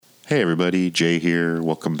Hey everybody, Jay here.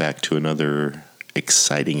 Welcome back to another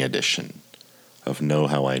exciting edition of Know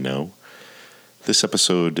How I Know. This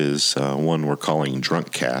episode is one we're calling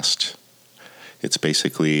Drunkcast. It's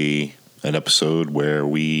basically an episode where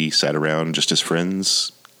we sat around just as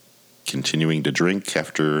friends, continuing to drink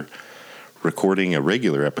after recording a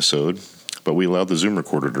regular episode, but we allowed the Zoom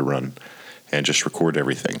recorder to run and just record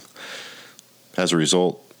everything. As a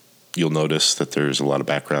result, you'll notice that there's a lot of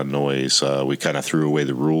background noise. We kind of threw away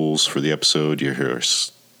the rules for the episode. You'll hear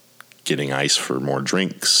us getting ice for more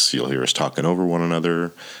drinks. You'll hear us talking over one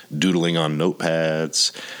another, doodling on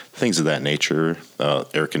notepads, things of that nature.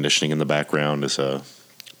 Air conditioning in the background is a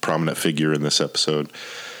prominent figure in this episode.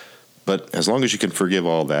 But as long as you can forgive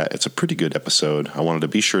all that, it's a pretty good episode. I wanted to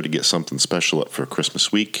be sure to get something special up for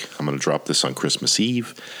Christmas week. I'm going to drop this on Christmas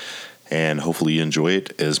Eve, and hopefully you enjoy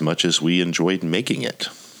it as much as we enjoyed making it.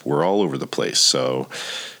 We're all over the place, so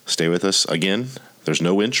stay with us. Again, there's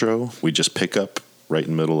no intro. We just pick up right in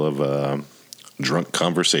the middle of a drunk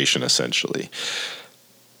conversation, essentially.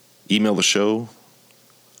 Email the show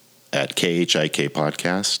at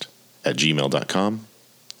khikpodcast@gmail.com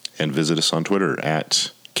and visit us on Twitter at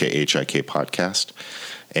khikpodcast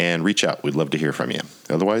and reach out. We'd love to hear from you.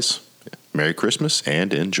 Otherwise, Merry Christmas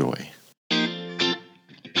and enjoy.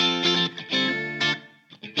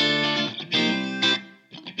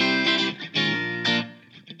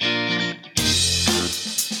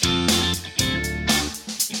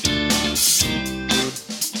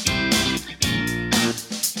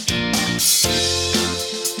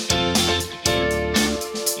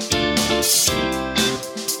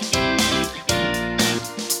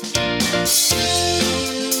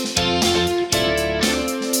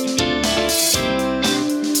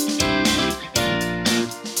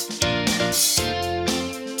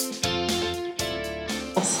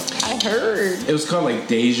 It was called like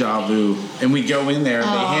Deja Vu, and we go in there and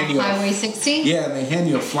they hand you Highway 60. Yeah, and they hand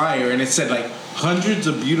you a flyer, and it said like hundreds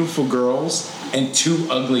of beautiful girls and 2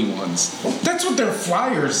 ugly ones. That's what their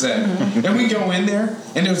flyer said. Mm-hmm. And we go in there,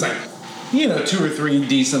 and there was like 2 or 3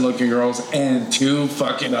 decent looking girls and 2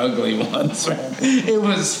 fucking ugly ones. Man. It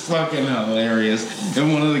was fucking hilarious.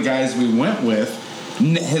 And one of the guys we went with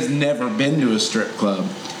has never been to a strip club.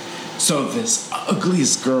 So this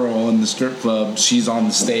ugliest girl in the strip club, she's on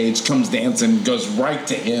the stage, comes dancing, goes right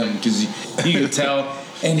to him because you could tell,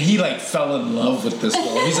 and he like fell in love with this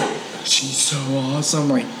girl. He's like, she's so awesome.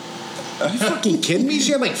 Like, are you fucking kidding me?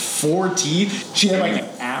 She had like 4 teeth. She had like an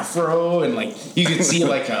afro, and like you could see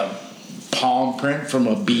like a palm print from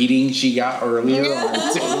a beating she got earlier.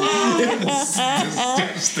 It was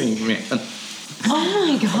disgusting, man. Oh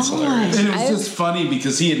my god! And it was just funny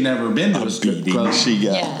because he had never been to a strip club. She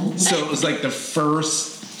got. Yeah. So it was like the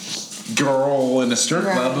first girl in a strip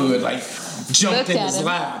club who had like jumped in his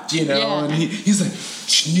lap, Yeah. and he's like,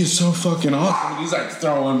 she is so fucking awesome. And he's like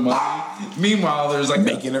throwing money. Meanwhile, there's like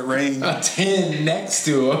Making it rain. a tin next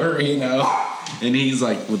to her, and he's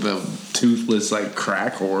like with a toothless like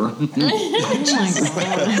crack whore. Oh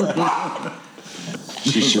my god!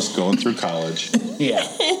 She's just going through college. Yeah.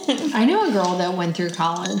 I know a girl that went through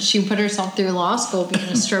college. She put herself through law school being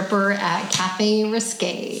a stripper at Cafe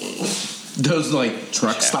Risque. Those like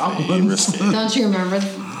truck stop ones. Don't you remember? Do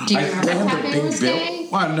you remember Cafe Risque?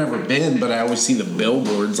 Well, I've never been, but I always see the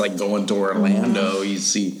billboards like going to Orlando. Mm-hmm. You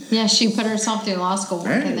see. Yeah, she put herself through law school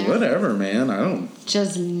working there. Whatever, man. I don't.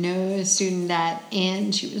 Just no student debt,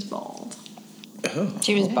 and she was bald. Oh.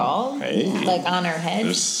 She was bald? Hey. Like on her head?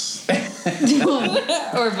 Or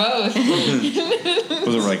both.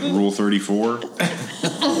 Was it like Rule 34?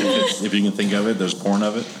 if you can think of it, there's porn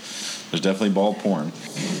of it. There's definitely bald porn.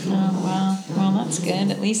 Oh, wow. Well, that's good.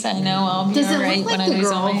 At least I know I'll be Does it alright look when like I the lose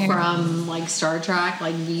all my girl hair. from like Star Trek,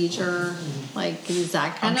 like V'ger? Like, is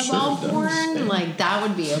that kind I'm of sure bald it does, porn? yeah. Like, that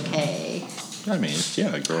would be okay. I mean,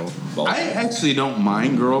 yeah, girl. Bald. I actually don't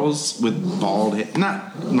mind girls with bald heads.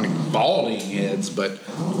 Not like balding heads, but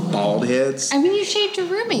bald heads. I mean, you shaved your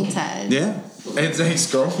roommate's head. Yeah. It's an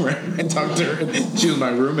ex-girlfriend. I talked to her. She was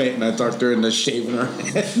my roommate, and I talked to her into shaving her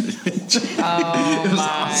head. Oh, It was my.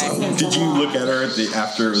 awesome. Did you look at her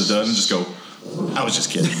after it was done and just go, I was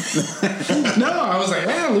just kidding. No, I was like,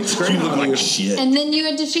 man, it looks great. You look on like you. shit. And then you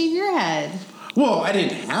had to shave your head. Well, I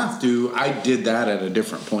didn't have to. I did that at a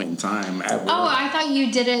different point in time at work. Oh, I thought you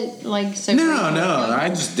did it like so. No, frequently. I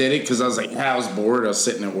just did it because I was like, I was bored. I was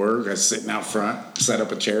sitting at work. I was sitting out front, set up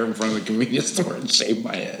a chair in front of the convenience store, and shaved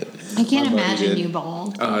my head. I can't My buddy imagine did. you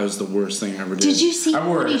bald. Oh, it was the worst thing I ever did. Did you see I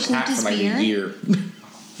wore when he a shaved hat his for like beard? a year.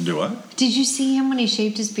 Do what? Did you see him when he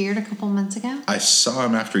shaved his beard a couple months ago? I saw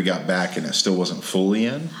him after he got back, and it still wasn't fully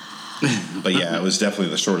in. But yeah, it was definitely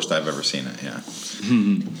the shortest I've ever seen it. Yeah.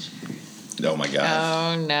 Oh my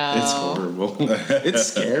god. Oh no. It's horrible. It's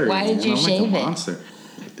scary. Why did you I'm shave like a it? monster.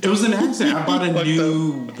 It was an accident. I bought a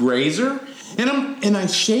new razor, and I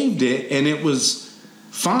shaved it, and it was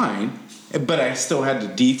fine. But I still had to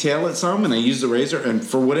detail it some, and I used the razor, and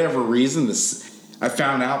for whatever reason, I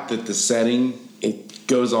found out that the setting, it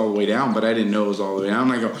goes all the way down, but I didn't know it was all the way down.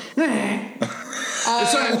 And I go,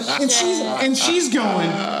 and she's going,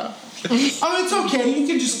 oh, it's okay. You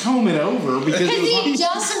can just comb it over because he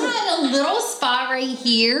just had a little spot right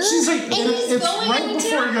here. she's like, and he's it's going right into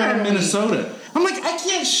before I go to her. Minnesota. I'm like, I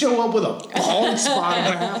can't show up with a bald spot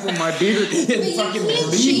and a half on my beard and But you fucking can't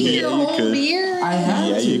leave shave it. your whole could. beard. I had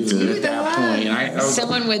Yeah, you to could. at that point. I was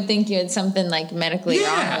Someone would think you had something like medically wrong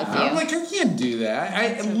yeah, with you. I'm like, I can't do that.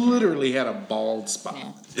 I literally had a bald spot.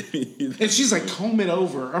 Yeah. And she's like, comb it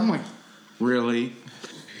over. I'm like, really?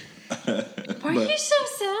 Why are you so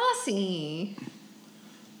sassy?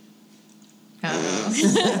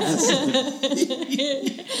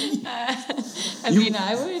 I mean,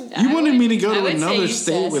 I would. You wanted me to go I to would say another you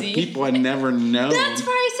state with sassy. people I never known. That's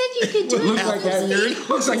why I said you could do It it. looks like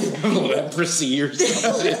looks like you have leprosy or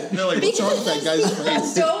something. They're like, what's wrong with that guy's People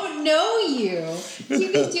face? don't know you.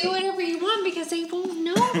 You can do whatever you want because they won't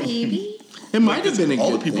know, baby. It might have been a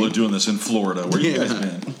All good the people thing. are doing this in Florida. Where you guys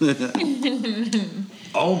been?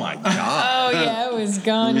 Oh my god. Oh yeah, it was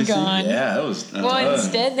gone. Yeah, that was. Well,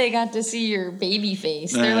 instead they got to see your baby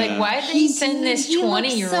face. They're like, why'd they send this He looks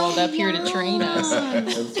 20-year-old so up here to train us?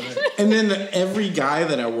 And then every guy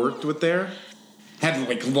that I worked with there had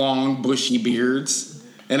like long, bushy beards,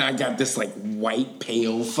 and I got this like white,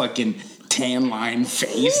 pale, fucking tan line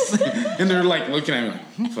face, and they're like looking at me like,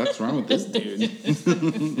 "What the fuck's wrong with this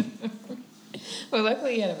dude?" Well,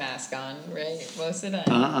 luckily you had a mask on, right? Most of the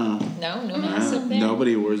time. No mask up there.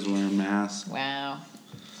 Nobody was wearing masks. Wow.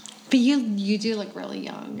 But you do look really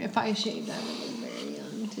young. If I shaved, I would look very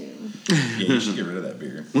young too. Yeah, you should get rid of that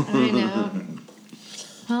beard. I know.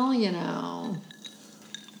 Well, you know.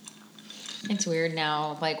 It's weird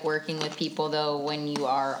now, like working with people though, when you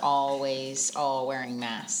are always all wearing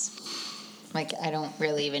masks. Like I don't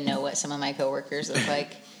really even know what some of my coworkers look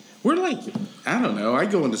like. We're like, I don't know. I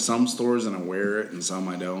go into some stores and I wear it, and some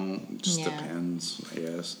I don't. It just Yeah. depends, I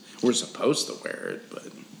guess. We're supposed to wear it, but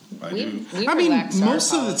I We do. I mean, relaxed our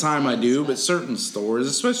most of the time I do. policies, But certain stores,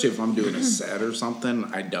 especially if I'm doing a set or something,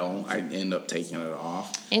 I don't. I end up taking it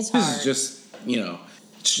off. It's This hard. is just,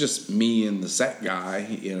 it's just me and the set guy.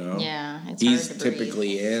 Yeah, it's he's hard to breathe.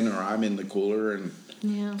 typically in, or I'm in the cooler, and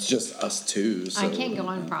Yeah. it's just us two. So I can't go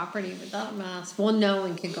on property without a mask. Well, no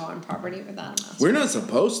one can go on property without a mask. We're not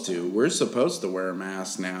supposed to. We're supposed to wear a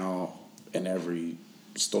mask now in every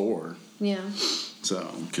store. Yeah. So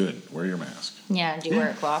Good. Wear your mask. Yeah, do you wear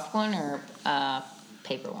a cloth one or a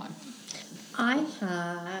paper one? I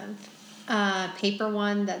have a paper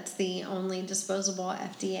one that's the only disposable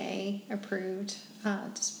FDA approved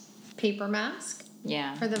paper mask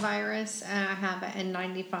Yeah. for the virus. And I have an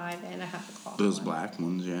N95 and I have a cloth those one. black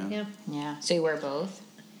ones, yeah. Yeah. Yeah. So you wear both?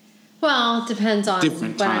 Well, it depends on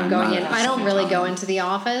Different when I'm time, going not in. at the I don't same really go time. into the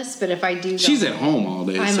office, but if I do go She's at in, home all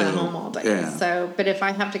day. I'm so, at home all day. Yeah. So, but if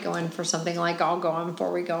I have to go in for something like I'll go in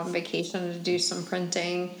before we go on vacation to do some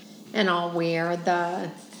printing, and I'll wear the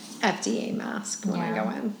FDA mask when I Yeah. go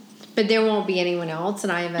in. But there won't be anyone else,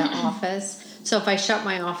 and I have an office. So if I shut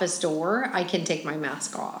my office door, I can take my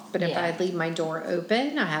mask off. But if Yeah. I leave my door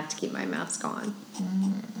open, I have to keep my mask on.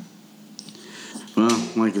 Well,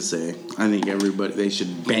 like I say, I think they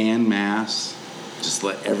should ban masks. Just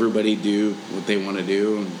let everybody do what they want to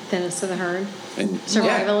do. Thinnest of the herd. And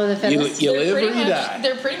Survival of the fittest. You They're live or pretty you much, die.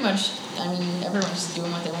 They're pretty much, I mean, everyone's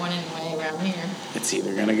doing what they want anyway around here. It's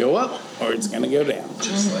either going to go up or it's going to go down.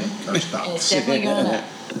 Just like our And it's stocks. definitely going up.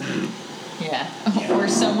 Yeah. Or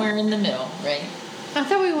somewhere in the middle, right? I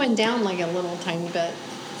thought we went down like a little tiny bit.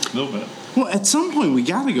 A little bit. Well, at some point we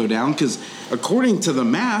got to go down because according to the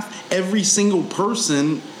math, every single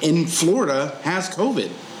person in Florida has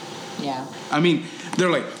COVID. Yeah. I mean, they're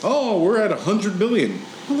like, oh, we're at 100 billion.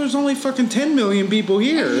 Well, there's only fucking 10 million people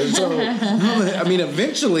here. And so, I mean,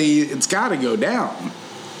 eventually it's got to go down.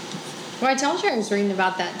 Well, I told you I was reading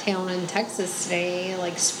about that town in Texas today,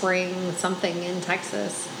 like Spring something in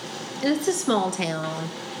Texas. And it's a small town.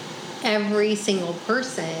 Every single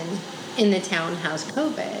person in the town has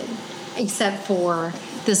COVID, except for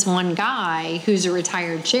this one guy who's a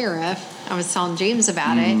retired sheriff. I was telling James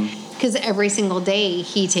about it because every single day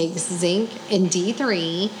he takes zinc and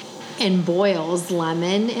D3 and boils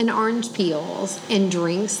lemon and orange peels and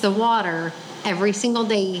drinks the water every single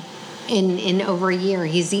day in over a year.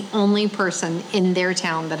 He's the only person in their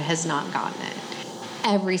town that has not gotten it.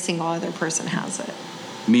 Every single other person has it.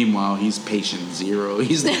 Meanwhile, he's patient zero.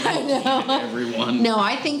 He's everyone. No,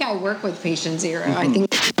 I think I work with patient zero. I think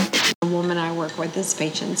the woman I work with is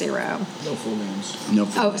patient zero. No full names. No.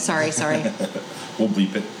 Oh, sorry. We'll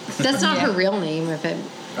bleep it. That's not Yeah. her real name. If it,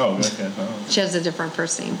 Oh, okay. Oh, she has a different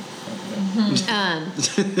first name.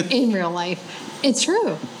 In real life, it's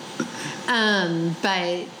true.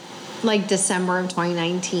 But like December of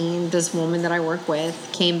 2019, this woman that I work with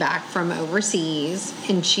came back from overseas,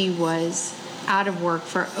 and she was out of work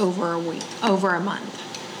for over a month.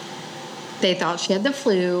 They thought she had the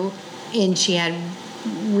flu, and she had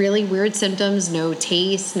really weird symptoms: no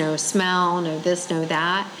taste, no smell, no this, no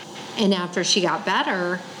that. And after she got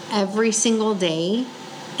better, every single day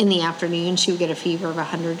in the afternoon, she would get a fever of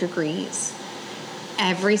 100 degrees.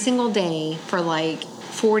 Every single day for like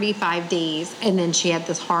 45 days, and then she had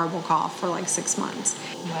this horrible cough for like 6 months.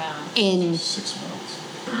 Wow. And 6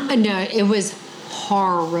 months. no, it was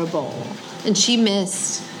horrible. And she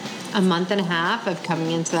missed a month and a half of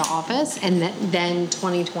coming into the office, and then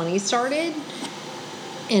 2020 started.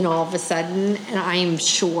 And all of a sudden, and I am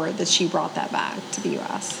sure that she brought that back to the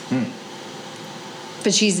U.S.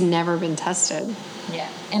 But she's never been tested. Yeah.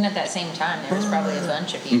 And at that same time, there was probably a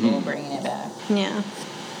bunch of people bringing it back. Yeah.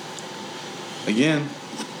 Again,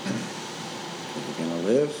 you're gonna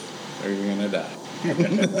live or you're gonna die.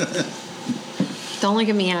 Don't look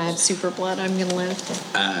at me. I have super blood. I'm going to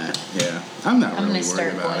live. Yeah, I'm not I'm really going to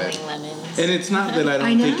worried start about it. boiling lemons. And it's not that I I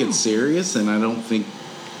don't think know. it's serious, and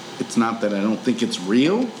it's not that I don't think it's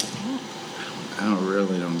real. I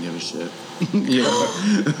don't give a shit.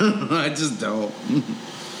 I just don't.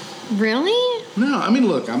 Really? No, I mean,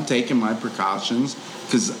 look, I'm taking my precautions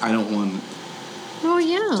because I don't want Oh,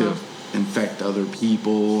 yeah. to infect other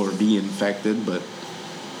people or be infected, but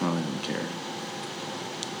I really don't care.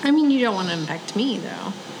 I mean, you don't want to infect me,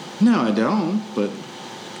 though. No, I don't, but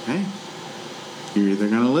hey, you're either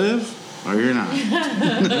going to live or you're not. I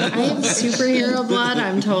have superhero blood.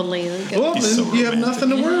 I'm totally good. Well, He's then so you have romantic. nothing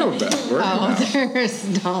to worry about. Oh,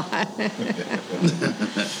 there's not.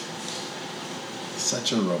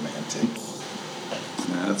 Such a romantic.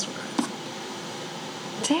 Nah, that's right.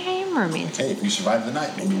 Damn romantic. Hey, if you survive the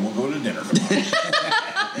night, maybe we'll go to dinner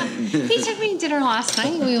tomorrow. He took me to dinner last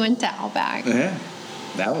night. We went to Outback. Yeah,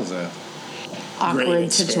 that was a Awkward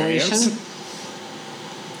great situation. experience.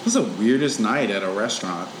 It was the weirdest night at a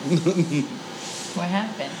restaurant. What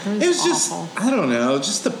happened? It was just, awful. I don't know,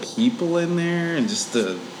 just the people in there and just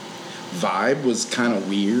the vibe was kind of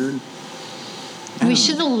weird. We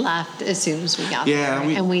should have left as soon as we got Yeah, there,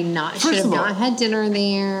 we- and we First should have of all- not had dinner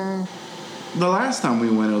there. The last time we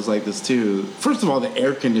went, it was like this too. First of all, the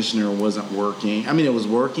air conditioner wasn't working. I mean, it was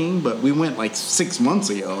working, but we went like 6 months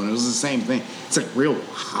ago, and it was the same thing. It's like real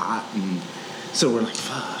hot, and so we're like,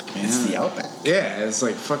 "Fuck, man!" It's the Outback. Yeah, it's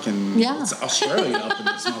like fucking. Yeah. It's Australia up in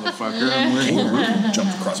this motherfucker. And we're here. Kangaroo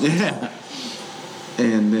jumped across my Yeah.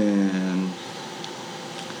 And then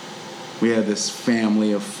we had this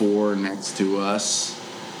family of 4 next to us.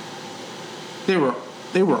 They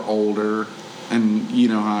were older, and you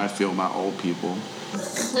know how I feel about old people.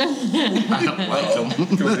 I don't like them.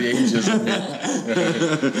 Because the ages.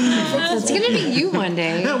 It's gonna be you one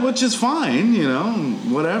day. Yeah, which is fine, you know,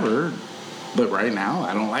 whatever. But right now,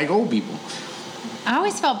 I don't like old people. I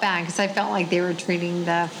always felt bad because I felt like they were treating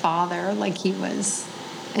the father like he was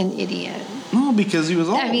an idiot. No, because he was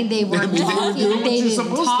old. I mean, they were doing what they you're didn't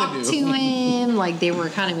supposed talk to to do. him. Like they were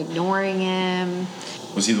kind of ignoring him.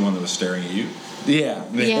 Was he the one that was staring at you? Yeah.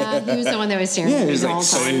 Yeah, he was the one that was staring Yeah, at he me was the like, whole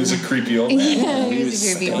So time. he was a creepy old man. Yeah, He he was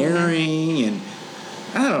was a creepy old man. staring, and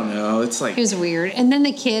I don't know. It's like It was weird. And then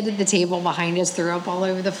the kid at the table behind us threw up all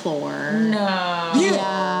over the floor. No.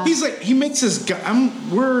 yeah. He's like he makes his.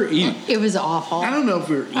 We're eating. It was awful. I don't know if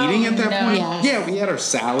we were eating at that no. point. Yes. Yeah, we had our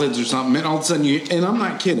salads or something, and all of a sudden and I'm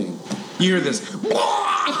not kidding, you hear this, and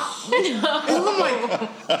I'm like,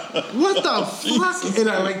 what the fuck? And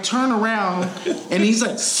I like turn around, and he's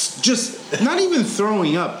like just not even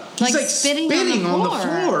throwing up, he's Like like spitting on the on the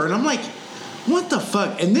floor, and I'm like, what the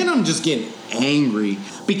fuck? And then I'm just getting angry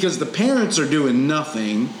because the parents are doing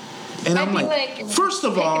nothing. And I'd I'm be like, like, first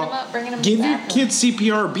of picking all, them up, bringing them give your back. kid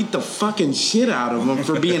CPR, beat the fucking shit out of them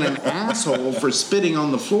for being an asshole for spitting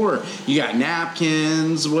on the floor. You got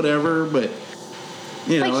napkins, whatever, but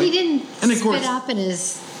you know, like he didn't and of spit course- up in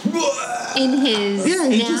his Yeah,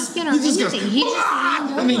 he just- napkin or he just anything. goes, He just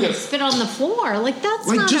leaned and he over and goes- spit on the floor. Like that's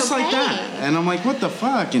like not just okay. like that. And I'm like, what the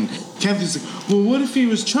fuck? And Kathy's like, well, what if he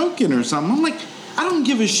was choking or something? I'm like, I don't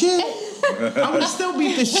give a shit. I would still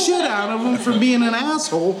beat the shit out of him for being an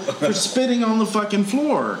asshole for spitting on the fucking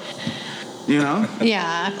floor. You know?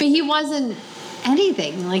 Yeah, but he wasn't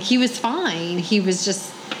anything. Like he was fine. He was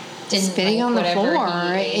just spitting on the whatever floor.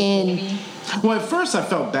 he ate, And maybe. Well, at first I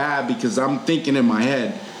felt bad because I'm thinking in my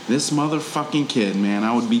head, this motherfucking kid, man,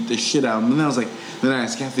 I would beat the shit out of him. And then I was like, then I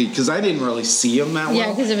asked Kathy, because I didn't really see him that well.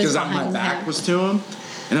 Yeah, 'cause it was my behind back him. was to him.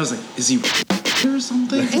 And I was like, is he or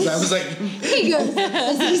something? 'Cause I was like, he goes,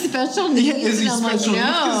 is he special needs? yeah, is he and I'm special? like,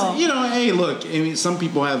 no. Because, you know, hey, look, I mean, some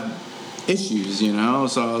people have issues, you know?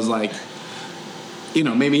 So I was like, you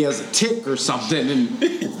know, maybe he has a tick or something.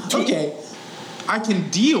 And, okay, I can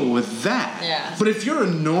deal with that. Yeah. But if you're a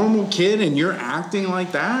normal kid and you're acting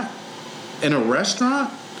like that in a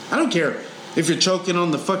restaurant, I don't care if you're choking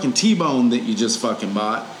on the fucking T-bone that you just fucking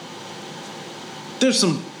bought. There's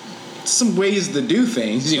some ways to do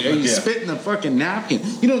things. You know, you Yeah. spit in a fucking napkin.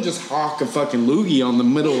 You don't just hawk a fucking loogie on the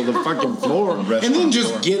middle of the fucking floor and then Restaurant just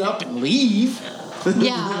floor. get up and leave.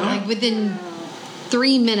 Yeah, like within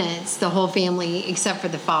 3 minutes, the whole family, except for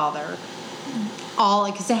the father,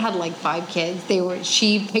 all because they had like 5 kids.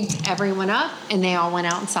 She picked everyone up, and they all went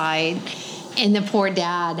outside, and the poor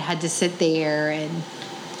dad had to sit there and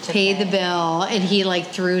pay the bill, and he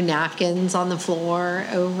like threw napkins on the floor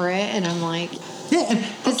over it, and I'm like, Yeah, and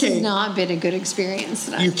this has not been a good experience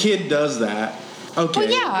tonight. your kid does that. Okay, Well,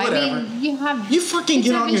 yeah, whatever. I mean, you fucking kids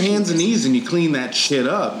get have on your hands and issues. knees and you clean that shit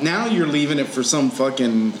up. Now you're leaving it for some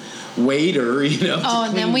fucking waiter, you know. to Oh,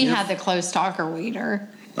 and then clean we your- had the close talker waiter.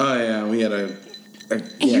 Oh yeah, we had a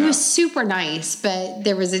He yeah. was super nice, but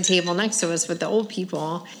there was a table next to us with the old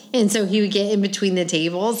people, and so he would get in between the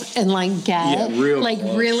tables and like get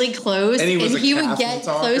really close, And he was a would Catholic get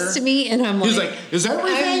talker. close to me, and I'm He was like, like, "Is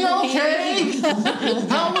everything I'm okay?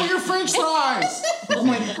 How are your French fries?" I'm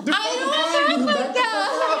like, I don't know like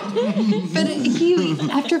that. But he,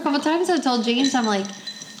 after a couple times, I told James, I'm like,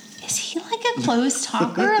 is he like a close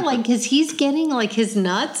talker? Like, cause he's getting like his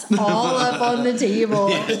nuts all up on the table,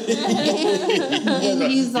 and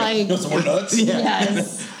he's like, Some more nuts?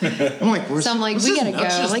 yes. I'm like, where's, So I'm like, what's we this gotta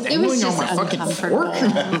nuts go. just Like, it was dangling just on my fucking uncomfortable.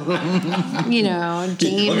 fork? You know,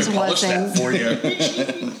 James Let me polish that wasn't. for you.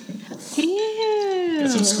 Ew. Got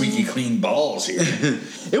some squeaky clean balls here.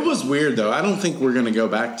 It was weird though. I don't think we're gonna go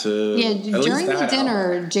back to Yeah, at least during the that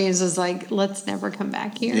dinner, hour. James was like, "Let's never come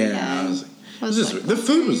back here Yeah, again." I was, I was just, like, the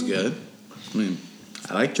food was good. I mean,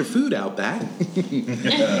 I liked your food out back.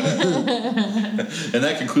 And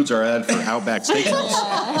that concludes our ad for Outback Steakhouse.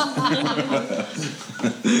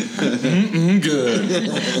 Good.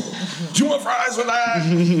 Do you want fries with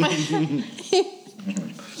that?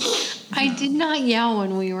 I did not yell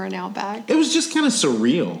when we were in Outback. It was just kind of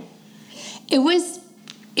surreal. It was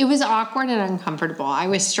awkward and uncomfortable. I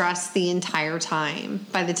was stressed the entire time.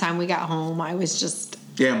 By the time we got home, I was just.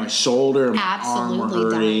 Yeah, my shoulder and my arm were Absolutely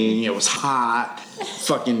hurting. dying. It was hot.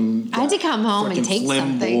 Fucking. I had to come home and fucking take Flim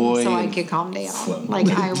something Boy so I and could calm down. Like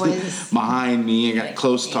I was, behind me. I got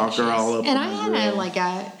close talker all up. and on I the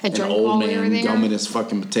had a grill. drink An while old we were man there. gumming his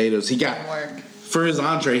fucking potatoes. He got Work. for his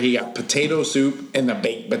entree. He got potato soup and the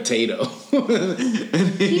baked potato. He was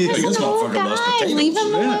This an old motherfucker loves guy. potatoes. Leave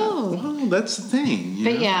him Yeah. alone. Well, that's the thing. you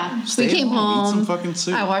But know? yeah, Stay we came at home, eat home. some fucking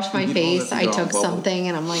soup. I washed my Eat all face. that I dog took bubble. something,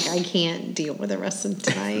 and I'm like, I can't deal with the rest of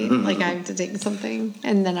tonight. Like I have to take something,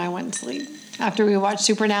 and then I went to sleep after we watched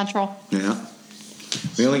Supernatural. Yeah.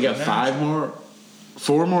 We only got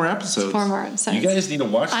 4 more episodes. 4 more episodes. You guys need to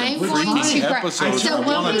watch I'm them going freaking to cry. episodes. So I when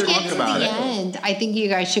want we to get talk to about the it. end, I think you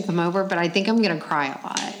guys should come over, but I think I'm going to cry a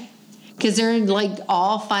lot. Because they're like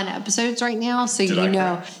all fun episodes right now, so Did you I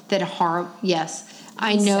know cry? that yes,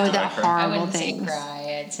 I know Did I that cry? I horrible wouldn't say things.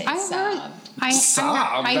 cry. I'd say I heard, sob.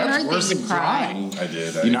 Sob? I That's heard worse that you than cried. crying. I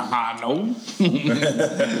did. You know how I know?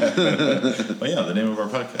 Oh yeah, the name of our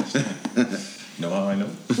podcast. Know how I know?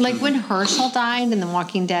 Like when Herschel died in The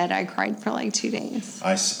Walking Dead, I cried for like 2 days.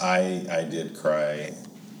 I did cry,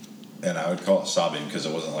 and I would call it sobbing because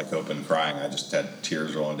it wasn't like open crying. I just had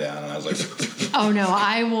tears rolling down, and I was like, Oh no,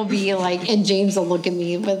 I will be like, and James will look at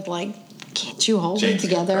me with like, can't you hold James it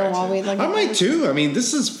together will cry while too. we look I at might this? too. I mean,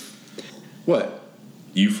 this is, what,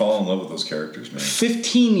 you fall in love with those characters, man.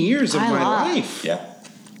 15 years of I my love. life. Yeah.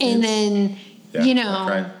 And It's- then, Yeah, you I know,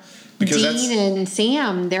 cried. Because that's Dean and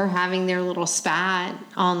Sam, they're having their little spat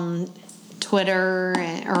on Twitter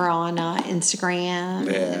or on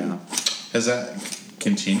Instagram. Yeah. has that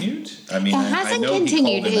continued? I mean, It I hasn't know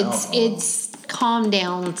continued. He called him out on- It's calmed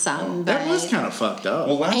down some. That but was kind of fucked up.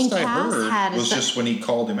 Well, last And I Cass heard had a was se- just when he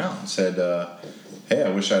called him out and said, "Hey, I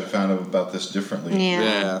wish I'd found out about this differently." yeah.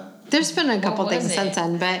 Yeah. There's been a couple was things it? since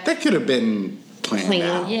then, but That could have been planned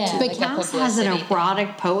out. Yeah, but like a Cass has an publicity thing.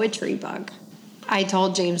 erotic poetry book. I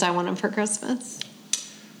told James I want him for Christmas.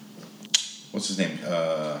 What's his name?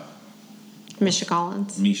 Misha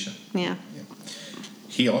Collins. Misha. Yeah.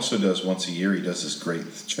 He also does once a year. He does this great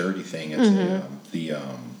charity thing. It's Mm-hmm. the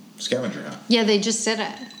scavenger hunt. Yeah, they just did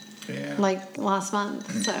it Yeah. like last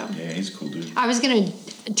month. So Yeah, he's a cool dude. I was gonna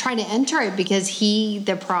try to enter it because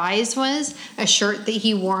the prize was a shirt that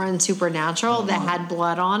he wore on Supernatural that had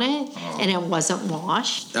blood on it and it wasn't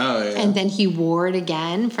washed. Oh, yeah. And then he wore it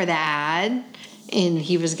again for the ad. And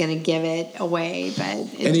he was going to give it away, but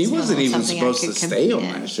And he wasn't even supposed to stay on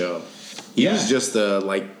that show. He was just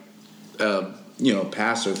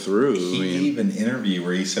passer through. He gave an interview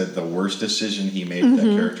where he said the worst decision he made with that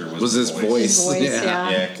character was his voice. His voice, yeah.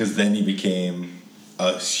 Yeah, because then he became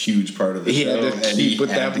a huge part of the He show. had to keep with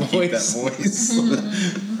that voice.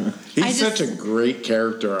 He's just- such a great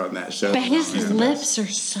character on that show. But his lips are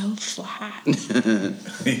so flat.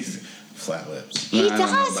 He's flat lips. He I don't know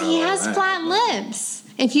does. about He all has that. flat lips.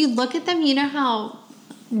 If you look at them, you know how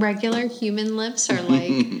regular human lips are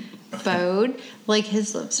like bowed? Like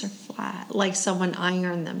his lips are flat. Like someone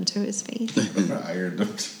ironed them to his face. Ironed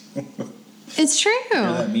him. It's true. Hear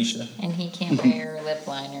that, Misha? And he can't wear lip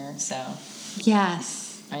liner, so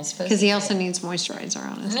Yes. I suppose. Because he also needs moisturizer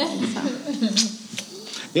on his face.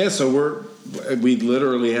 So. Yeah, so we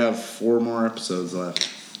literally have 4 more episodes left.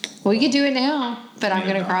 We could do it now, but I'm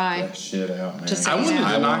going to Knock cry. that shit out, man. Just I wanted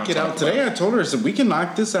Yeah. to knock wanna it talk out today. about I told her, I said, we can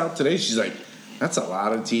knock this out today. She's like, that's a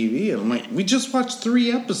lot of TV. And I'm like, we just watched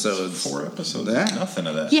 3 episodes. 4 episodes. Yeah. Nothing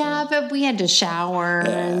of that. Yeah, but we had to shower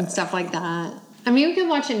and stuff like that. I mean, we can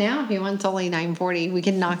watch it now if you want. It's only 9:40. We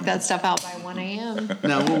can knock that stuff out by 1 a.m.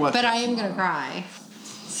 No, we'll watch But it I am going to cry.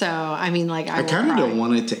 So, I mean, like, I kind of don't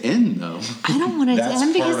want it to end, though. I don't want it to That's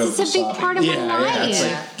end part because of it's a the big part of sobbing. my Yeah, yeah, life. it's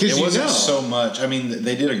like- 'Cause It you wasn't know. so much. I mean,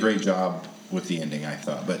 they did a great job with the ending, I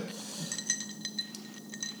thought. But,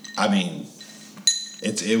 I mean,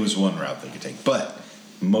 it was one route they could take. But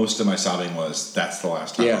most of my sobbing was, that's the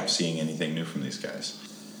last time Yeah. I'm seeing anything new from these guys.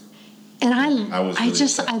 And I was really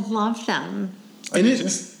upset. I love them. And did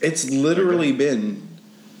it's literally been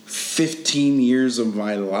 15 years of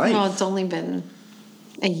my life. Well, it's only been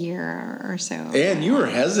a year or so. And you were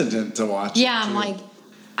hesitant to watch it. Yeah, I'm too. like,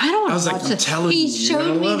 I don't I want was to like, watch I'm it. telling He you, you're showed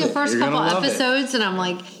gonna me love the it. first You're couple gonna love it. episodes, and I'm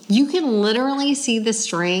like, you can literally see the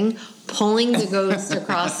string pulling the ghost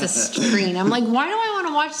across the screen. I'm like, why do I want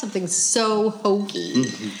to watch something so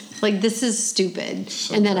hokey? Like, this is stupid.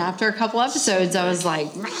 And then after a couple episodes, I was like,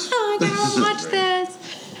 I gotta watch this.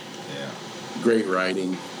 Yeah. Great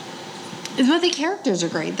writing. But the characters are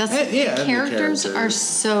great. That's Yeah, the the characters are characters.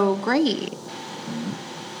 so great.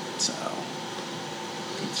 So,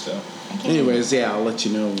 Good stuff. anyways, yeah, I'll let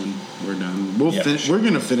you know when we're done. We're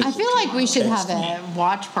going to finish. I feel like we should have a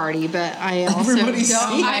watch party, but I also Everybody's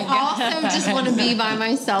don't. seen I also just want to be by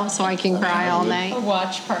myself so I can cry all A night.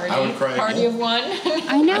 watch party. I would cry Party again. of one. I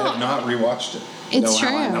I have know. not rewatched it. It's Know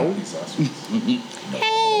how I true. know? These last ones.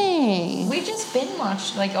 Hey. We just binge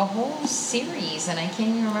watched like a whole series, and I can't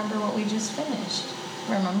even remember what we just finished.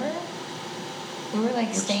 Remember? We were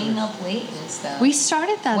like staying series? up late and stuff. We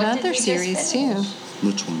started that What did other we just series too. finish?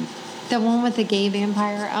 Which one? The one with the gay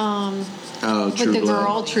vampire. Oh, With True the Blood.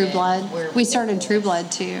 girl, True Yeah, Blood. we're We started True ridiculous.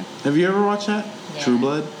 Blood too. Have you ever watched that? Yeah. True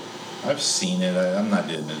Blood? I've seen it. I'm not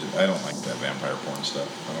getting it. I don't like that vampire porn stuff.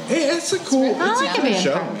 I don't know. Hey, it's a cool, really I it's a like a cool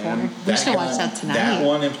show, vampire porn. man. We should watch one- that tonight. That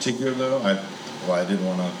one in particular, though, I didn't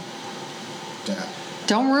want to.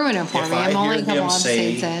 Don't ruin it for If me. I I'm only a hear couple him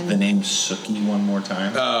say episodes the in. name Sookie one more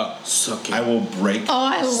time, Suck it. I will break Oh,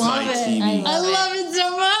 I love my it. TV. I love it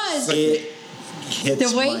so much. It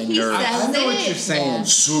hits The way my he nerves. says I know what it. you're saying.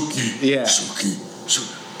 Sookie. Yeah.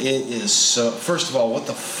 Sookie. It is so. First of all, what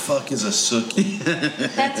the fuck is a Sookie?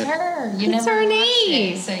 That's her. You That's never her watched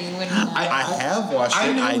name. it, so you wouldn't know. I have watched I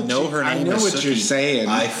it. know I what know you- her I name know is what Sookie. you're saying.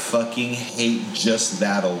 I fucking hate just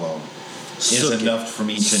that alone. Is Sookie. enough for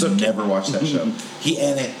me to Sookie. never watch that show.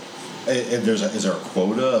 There's a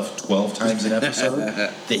quota of 12 times an episode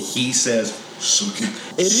that he says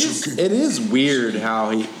Sookie. It is weird how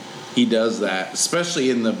he does that, especially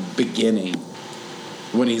in the beginning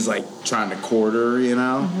when he's like trying to court her, you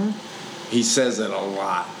know? He says it a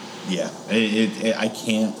lot. Yeah, I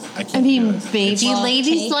can't. I do mean, it. maybe Well,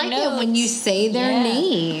 ladies take like it when you notes. say their Yeah.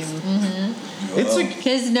 name. It's Well, like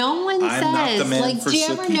Because no one I'm not the says, man like, for do you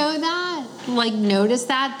ever Sookie. know that? Like, notice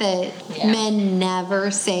that Yeah. men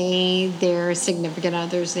never say their significant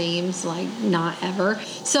other's names, like, not ever.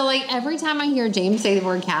 So, like, every time I hear James say the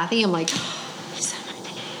word Kathy, I'm like, he said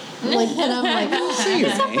my name. Like, and I'm like, say your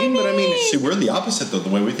name, but I mean, see, we're the opposite though. The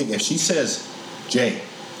way we think. If she says Jay,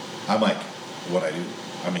 I'm like, what I do?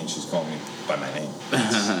 I mean, she's calling me by my name.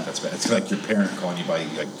 That's bad. It's like your parent calling you by like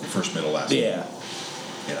your first, middle, last name. yeah.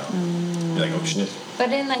 You know, be like, oh shit.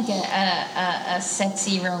 But in like a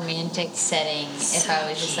sexy romantic setting, if I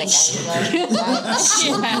was just like, I love that.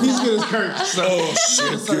 He's gonna Kirk. So,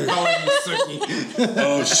 start calling you Sookie.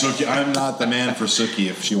 Oh, Sookie. I'm not the man for Sookie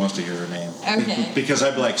if she wants to hear her name. Okay. Because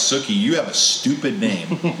I'd be like, Sookie, you have a stupid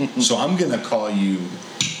name, so I'm gonna call you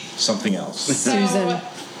something else. So, Susan.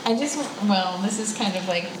 I just, well, this is kind of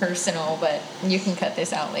like personal, but you can cut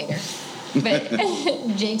this out later. But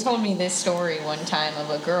Jay told me this story one time of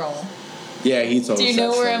a girl. Yeah, he told us. Do you that know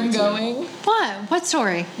where story, I'm too. going? What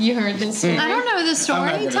story? You heard this story? I don't know the I'm not story.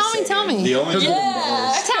 gonna Tell me, say tell it. me. The only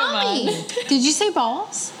Yeah, Tell come on. me. Did you say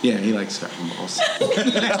balls? Yeah, he likes certain balls.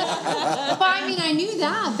 Well, I mean, I knew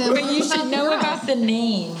that. But But you what should about the know girl? about the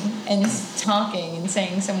name and talking and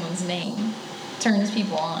saying someone's name turns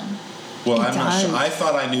people on. Well, It I'm not sure. does. I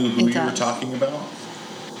thought I knew who It you were does. talking about.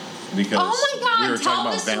 Because Oh my God, we were tell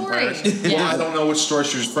talking the about story. vampires. Yeah. Well, I don't know which story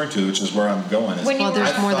she's referring to, which is where I'm going. Is When you Well,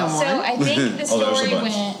 there's were- more than thought- one. So I think the Oh, there's a story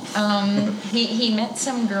bunch. went, he met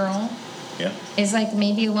some girl. Yeah. It's like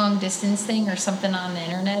maybe a long distance thing or something on the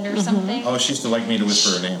internet or something. Oh, she used to like me to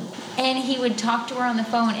whisper her name. And he would talk to her on the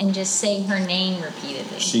phone and just say her name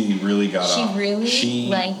repeatedly. She really got She off. really She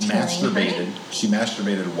liked hearing masturbated. her? She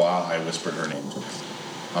masturbated while I whispered her name to her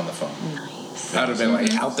on the phone. Nice. I'd have been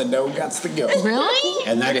like, out the door, gots to go. Really?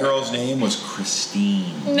 And that girl's name was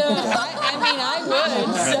Christine. No, I mean I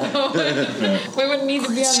would, so we wouldn't need to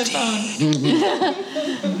be on the phone.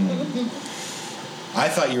 I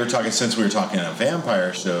thought you were talking, since we were talking a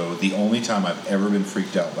vampire show, the only time I've ever been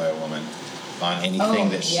freaked out by a woman on anything Oh,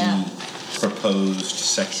 that she yeah. proposed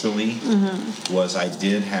sexually was I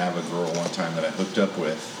did have a girl one time that I hooked up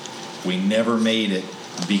with. We never made it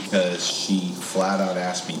because she flat out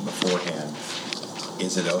asked me beforehand,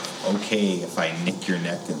 is it okay if I nick your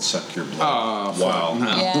neck and suck your blood? Oh, fuck Wow. no.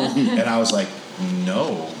 Yeah. And I was like,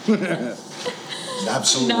 no.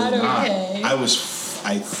 Absolutely Not not. okay.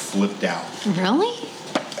 I flipped out. Really?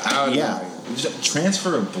 Yeah.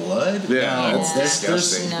 Transfer of blood? Yeah, No, that's there's-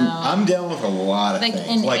 disgusting. No. I'm down with a lot of Like things.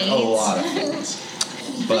 an Like a AIDS. lot of things.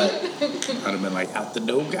 But, I'd have been like, out the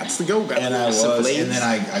door, gots to go. and I was, and then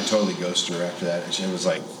I totally ghosted her after that. And she was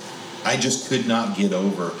like, I just could not get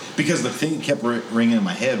over, because the thing that kept ringing in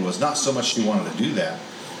my head was not so much she wanted to do that.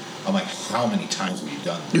 I'm like, how many times have you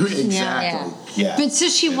done this? Exactly. Yeah. But so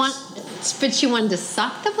she wanted to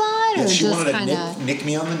suck the blood, Yeah, or she just wanted to kind of. nick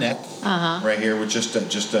me on the neck, right here with just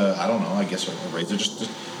a I don't know, I guess a razor,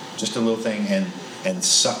 just a little thing, and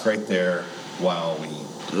suck right there while we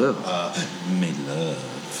made love.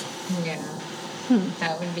 Yeah.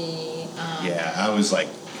 That would be. Yeah, I was like,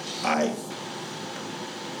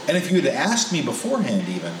 and if you had asked me beforehand,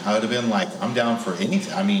 even I would have been like, I'm down for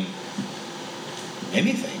anything. I mean,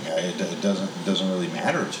 anything. It doesn't really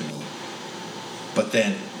matter to me. But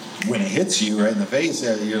then when it hits you right in the face,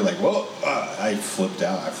 you're like, whoa! I flipped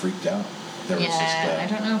out. I freaked out. There was Yeah, I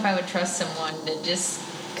just. don't know if I would trust someone to just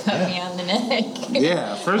cut Yeah. me on the neck.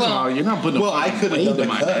 Yeah, first of Well- all, you're not putting a Well, I fucking could have blade done the in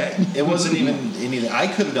my cut. neck. It wasn't even anything. I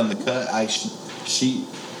could have done the cut.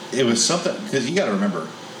 It was something, because you got to remember.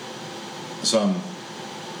 So I'm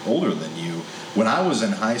older than you. When I was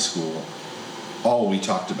in high school, all we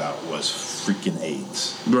talked about was freaking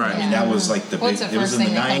AIDS. Right. I mean, that was like the What's big. the It was first in the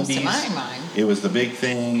thing that comes to 90s. my mind? It was the big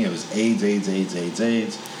thing. It was AIDS,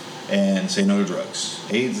 and say no to drugs.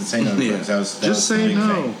 AIDS and say no to Yeah. drugs. That was Just the say big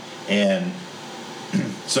no. thing. And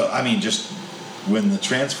so, I mean, just when the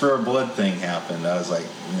transfer of blood thing happened, I was like,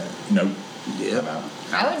 nope. Yeah. I'm out.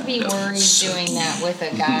 I would be worried doing that with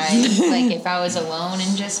a guy, like if I was alone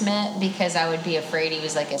and just met, because I would be afraid he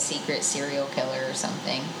was like a secret serial killer or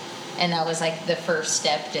something. And that was like the first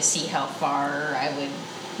step to see how far I would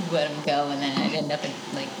let him go, and then I'd end up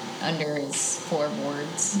like under his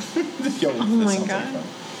floorboards. Yo, Oh that my sounds God. like fun.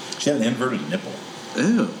 She had an inverted nipple.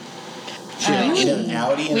 Ew. She had an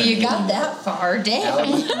outie and Well, you an got innie. that far,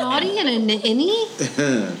 damn. Naughty and an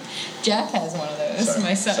innie? Jack has one of those, Sorry,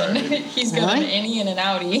 my son. sorry, baby. He's got Really? an innie and an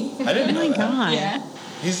outie. I didn't Oh know my that. god. Yeah.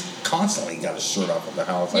 He's constantly got his shirt off at the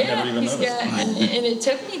house. I Yeah, never even he's noticed. got, and it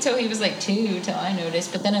took me till he was like 2 till I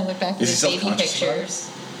noticed. But then I looked back at Is his he baby self-conscious about it? pictures.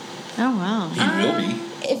 Oh wow. He will be.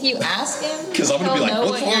 If you ask him, Because I'm going to be he'll like, know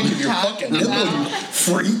what's what wrong you're with your fucking talking nipple, you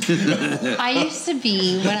about. freak? I used to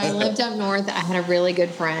be, when I lived up north, I had a really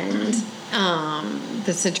good friend,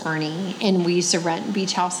 this attorney, and we used to rent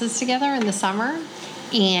beach houses together in the summer.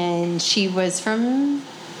 And she was from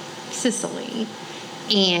Sicily,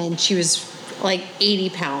 and she was like 80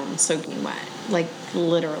 pounds soaking wet, like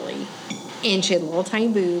literally. And she had little tiny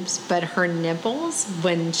boobs, but her nipples,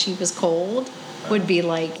 when she was cold, would be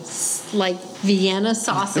like Vienna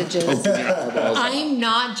sausages. I'm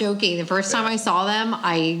not joking. The first time I saw them,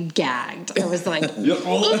 I gagged. I was like,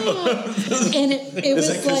 and it was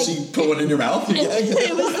Is that like, because she put one in your mouth?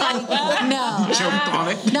 it was like, no, Jumped on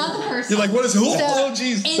it. not the first. You're like, what is? Oh, So-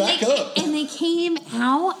 jeez, and back they, up. And they came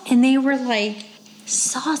out and they were like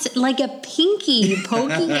sausage, like a pinky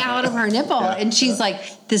poking out of her nipple. And she's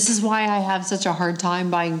like, this is why I have such a hard time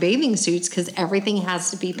buying bathing suits because everything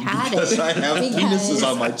has to be padded. Because I have penises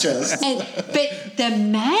on my chest. But the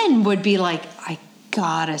men would be like, I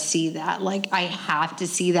gotta see that. Like, I have to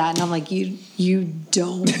see that. And I'm like, you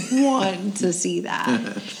don't want to see that.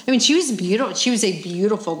 I mean, she was beautiful. She was a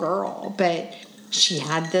beautiful girl, but she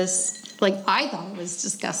had this. Like, I thought it was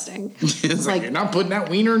disgusting. It's like, you're not putting that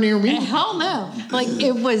wiener near me. Hell no. Like,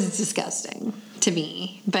 it was disgusting to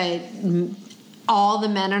me. But all the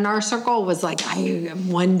men in our circle was like,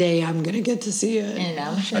 one day I'm going to get to see it. And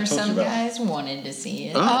I'm sure told you some about- guys wanted to see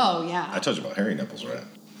it. Oh, yeah. I told you about hairy nipples, right?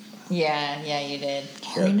 Yeah, you did.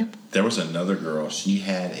 Hairy nipple? There was another girl. She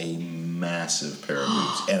had a massive pair of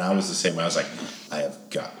boobs, and I was the same way. I was like, I have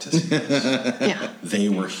got to see this. Yeah. They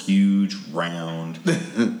were huge, round.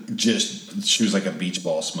 She was like a beach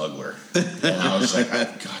ball smuggler, and I was like,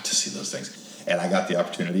 I've got to see those things. And I got the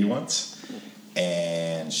opportunity once,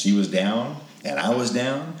 and she was down, and I was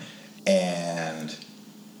down, and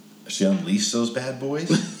she unleashed those bad boys,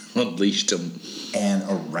 Unleashed them. and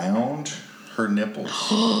around her nipples,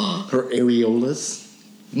 Her areolas.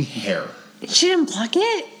 hair. She didn't pluck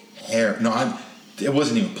it? Hair. No, it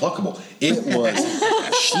wasn't even pluckable. It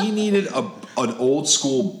was. She needed an old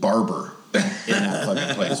school barber in that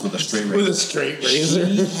fucking place with a straight razor. With a straight razor.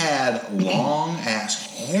 She had long ass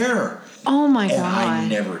hair, Oh, my and God. I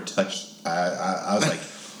never touched. I was like,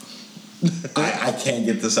 I can't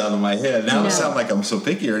get this out of my head. Now No. I sound like I'm so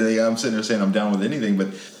picky or anything. I'm sitting there saying I'm down with anything, but.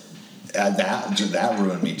 That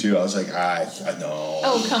ruined me too. I was like, I know.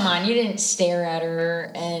 Oh, come on. You didn't stare at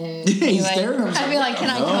her and Yeah, be he like, stared at her. I'd be like, can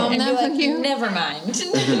I No. comb and be that like, for you? never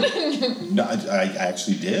mind. No, I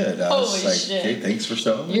actually did. I was Holy like, shit. okay, thanks for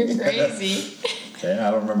showing me. You're crazy. Yeah,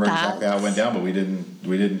 I don't remember exactly how it went down, but we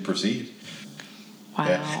didn't proceed. Wow.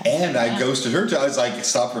 Yeah. And I ghosted her too. I was like,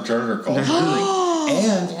 stop returning her calls.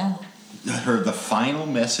 And Yeah. the final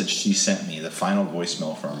message she sent me, the final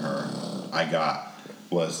voicemail from her I got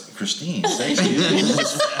was, Christine, say excuse me.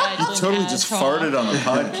 You totally just farted on a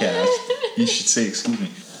podcast. You should say excuse me.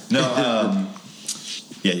 No,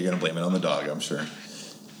 yeah, you're gonna blame it on the dog, I'm sure.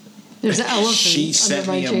 There's an elephant She under sent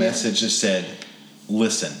my me a chair. message that said,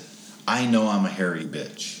 listen, I know I'm a hairy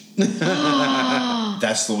bitch.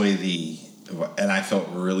 That's the way and I felt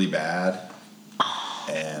really bad.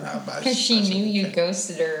 And Because she knew you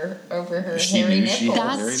ghosted her over her She hairy knew she nipple.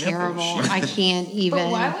 had- That's Very nipple. terrible. I can't even.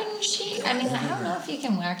 But why wouldn't she? I mean, I don't know if you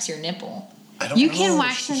can wax your nipple. I don't You know. can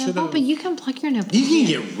wax your she nipple, should've- but you can pluck your nipple. You can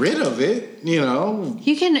get rid of it, you know.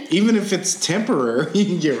 You can. Even if it's temporary, you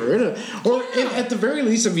can get rid of it. Or if, at the very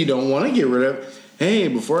least, if you don't want to get rid of it, hey,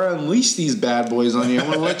 before I unleash these bad boys on you, I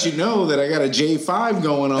want to let you know that I got a J5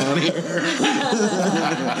 going on here. What's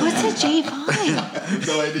a J5?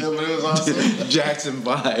 No idea, but it was awesome. Jackson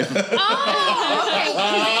 5. Oh, okay. 'Cause in my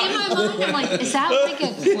mind, I'm like, is that like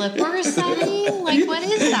a clipper setting? Like, what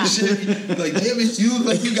is that? Like, damn it, you look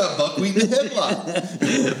like you got buckwheat in the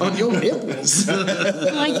headlock. On your nipples.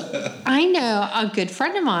 Like, I know a good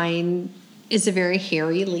friend of mine is a very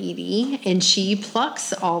hairy lady, and she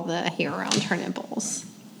plucks all the hair around her nipples.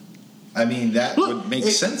 I mean, that would make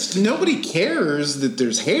sense to me. Nobody cares that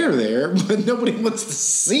there's hair there, but nobody wants to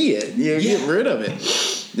see it. You know, get rid of it.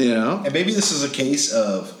 You know? And maybe this is a case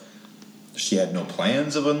of she had no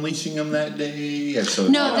plans of unleashing him that day. And so No,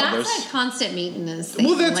 you know, that's there's- a constant maintenance thing.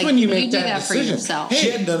 Well, that's Like, when you make do that that for decision. yourself. She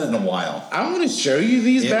hadn't done it in a while. I'm going to show you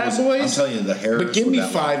these It bad was- boys. I'm telling you, the hair. But give me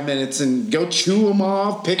 5 minutes and go chew them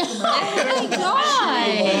off, pick them up. Oh my god!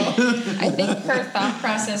 I think her thought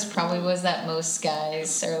process probably was that most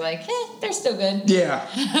guys are like, they're still good. Yeah.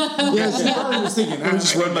 Yeah, so I was thinking, I'm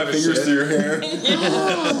Just run my fingers through your hair.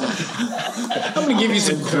 I'm going to give you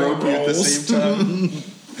some corn at the rolls. same time.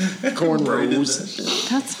 Corn Braided rolls. that shit.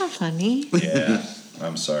 That's not funny. Yeah,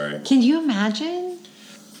 I'm sorry. Can you imagine?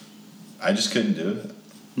 I just couldn't do it.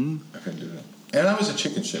 I couldn't do it. And I was a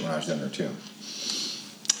chicken shit when I was younger too.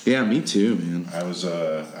 Yeah, me too, man. I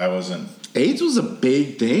wasn't. AIDS was a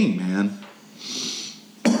big thing, man.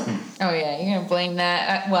 Oh, yeah, you're going to blame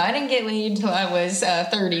that. Well, I didn't get laid until I was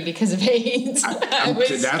 30 because of AIDS. I was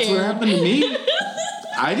That's what scared. happened to me.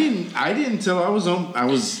 I didn't until I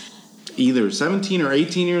was either 17 or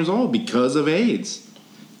 18 years old because of AIDS.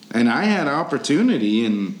 And I had opportunity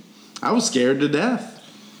and I was scared to death.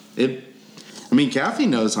 I mean, Kathy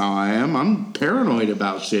knows how I am. I'm paranoid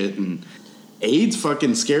about shit, and AIDS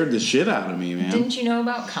fucking scared the shit out of me, man. Didn't you know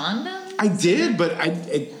about condoms? I did, but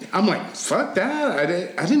I'm like, fuck that.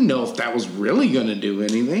 I didn't know if that was really gonna do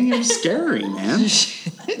anything. It was scary, man.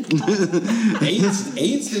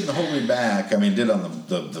 AIDS didn't hold me back. I mean, it did on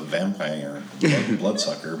the vampire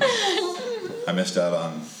bloodsucker. But I missed out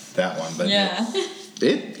on that one. But Yeah.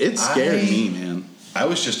 It scared me, man. I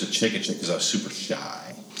was just a chick because I was super shy.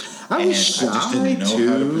 I was shy I just didn't know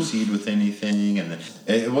how to too. proceed with anything, and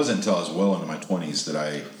it wasn't until I was well into my 20s that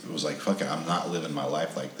I was like, "Fuck it, I'm not living my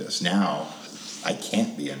life like this." Now, I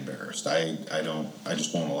can't be embarrassed. I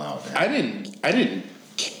just won't allow it to happen. I didn't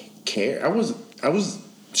care. I was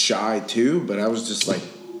shy too, but I was just like,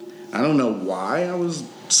 I don't know why I was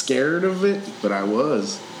scared of it, but I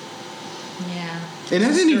was. Yeah. And I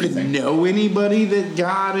It's a didn't scary even thing. know anybody that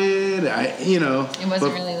got it. It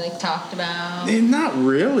wasn't really like talked about. Not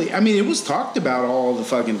really. I mean, it was talked about all the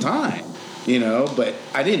fucking time, but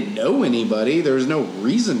I didn't know anybody. There was no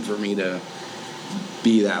reason for me to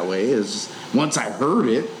be that way. It's just, once I heard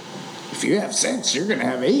it, if you have sex, you're going to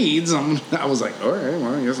have AIDS. I was like, all right,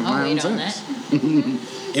 well, I guess I'm I'll having wait on sex.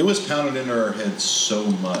 that. It was pounded into our heads so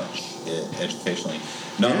much educationally.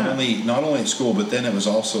 Not only at school, but then it was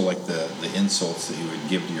also like the insults that you would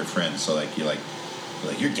give to your friends. So like you're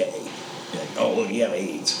gay. You're like, oh, look, you have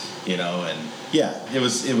AIDS. And it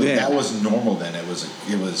was that was normal then. It was.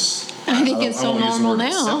 I think it's so won't use the normal word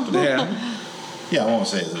now. acceptable. Yeah. Yeah, I won't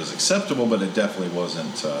say it was acceptable, but it definitely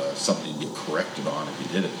wasn't something you get corrected on if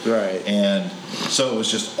you did it. Right. And so it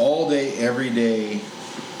was just all day, every day,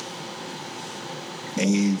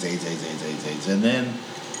 AIDS. And then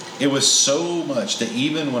it was so much that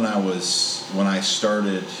even when I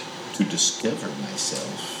started to discover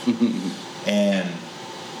myself, and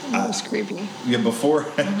That was creepy. yeah, before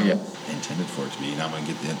intended for it to be. Now I'm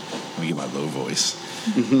gonna get my low voice.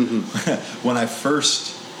 When I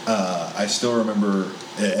first, I still remember,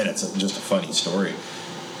 and it's just a funny story.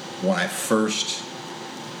 When I first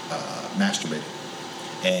masturbated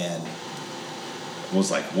and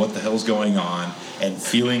was like, "What the hell's going on?" and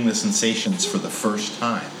feeling the sensations for the first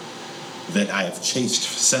time that I have chased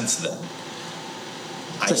since then.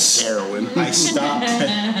 It's like heroin. I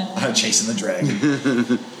stopped chasing the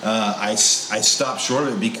dragon. I stopped short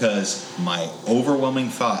of it because my overwhelming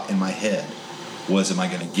thought in my head was, am I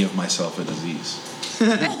going to give myself a disease? Oh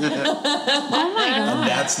my god. And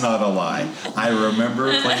that's not a lie. I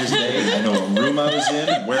remember plain as day. I know what room I was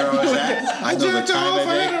in, where I was at. I know the time of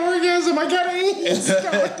I had day. an orgasm. I got AIDS.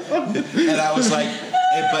 And I was like,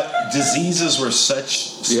 but diseases were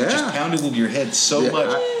just pounded into your head so much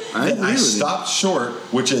I that agree I with you. stopped short,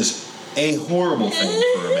 which is a horrible thing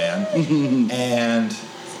for a man.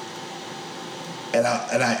 and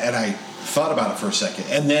I thought about it for a second,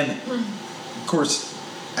 and then, of course,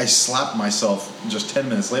 I slapped myself just 10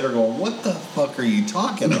 minutes later, going, "What the fuck are you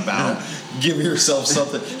talking about? Give yourself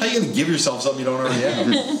something. How are you gonna give yourself something you don't already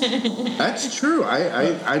have?" That's true.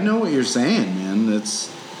 I know what you're saying, man.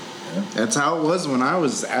 That's how it was when I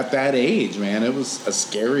was at that age, man. It was a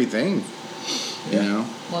scary thing,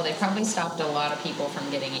 Well, they probably stopped a lot of people from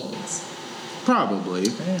getting AIDS. Probably.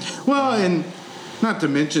 Well, and not to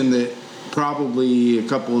mention that probably a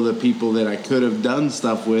couple of the people that I could have done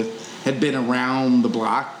stuff with had been around the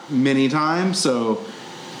block many times, so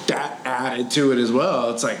that added to it as well.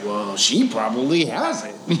 It's like, well, she probably has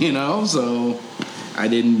it, so I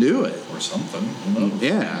didn't do it. Or something. Who knows?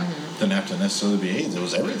 Yeah. Didn't have to necessarily be AIDS. It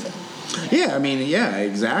was everything. Yeah, I mean, yeah,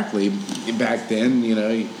 exactly. Back then,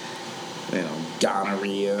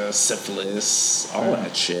 gonorrhea, syphilis, all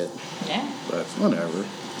that shit. Yeah. But whatever.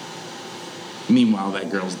 Meanwhile, that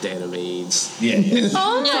girl's dead of AIDS. Yeah.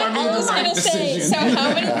 Oh, yeah, I was going to say, so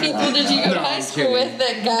how many people did you go to No, high I'm school kidding. with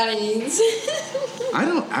that got AIDS?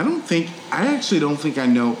 I actually don't think I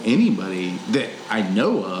know anybody that I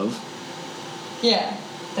know of. Yeah,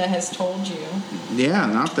 that has told you. Yeah,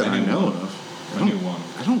 not that I knew know one. of. I knew one.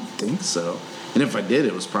 I don't think so. And if I did,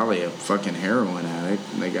 it was probably a fucking heroin addict.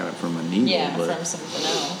 And they got it from a needle. Yeah, but, from something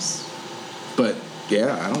else. but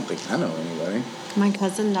yeah, I don't think I know anybody. My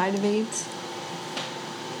cousin died of AIDS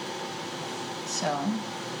So,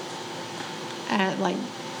 at like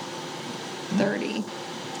 30.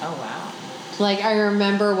 oh wow. Like, I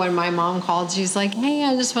remember when my mom called, she's like, "Hey,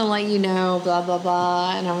 I just want to let you know, blah, blah,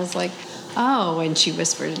 blah." And I was like, "Oh," and she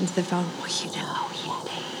whispered into the phone, "Well, he had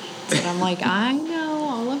AIDS." And I'm like, "I know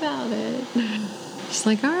all about it." She's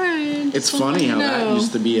like, "All right." It's just wanna funny let how you that know."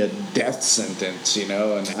 used to be a death sentence, and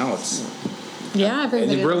now it's. Yeah, And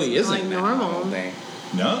everybody it really is isn't like now, I normal. don't think.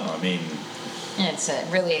 No, I mean, And it's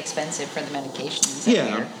really expensive for the medications.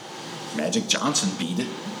 Yeah. Magic Johnson beat it.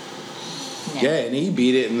 Yeah, and he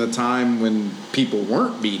beat it in the time when people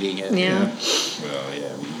weren't beating it. Yeah. Well,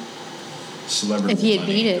 yeah. Celebrity. If he had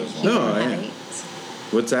money beat it, goes he on. No, wouldn't have yeah. AIDS.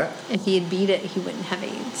 What's that? If he had beat it, he wouldn't have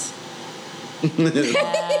AIDS.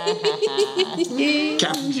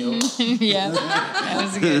 Captain joke. Yeah, that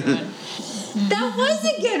was a good one. That was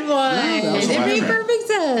a good one. that was a It laugh made track. perfect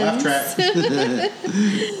Laugh sense. track.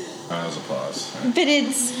 That was applause. All right. But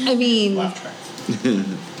it's, I mean, Laugh track.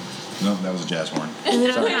 No, that was a jazz horn. I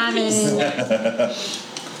don't have it.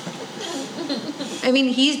 I mean,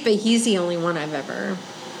 he's the only one I've ever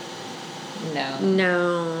No.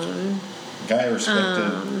 known. Guy I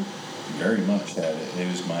respected very much had it. He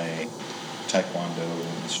was my taekwondo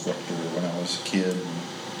instructor when I was a kid.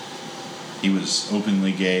 He was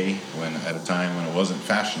openly gay at a time when it wasn't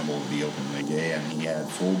fashionable to be openly gay, and he had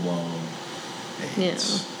full blown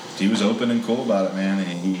AIDS. He was open and cool about it, man. And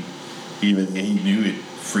he knew it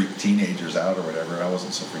freaked teenagers out or whatever. I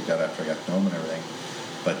wasn't so freaked out after I got home and everything,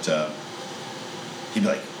 but he'd be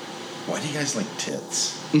like, "Why do you guys like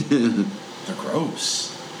tits? They're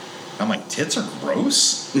gross." I'm like, "Tits are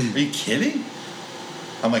gross? Are you kidding?"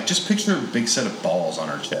 I'm like, "Just picture a big set of balls on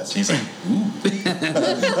her chest." And he's like, "Ooh."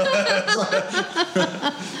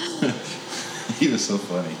 He was so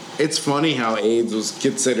funny. It's funny how AIDS was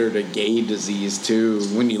considered a gay disease too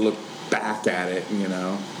when you look back at it, you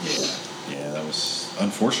know. Yeah, that was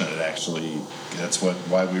unfortunate. Actually, that's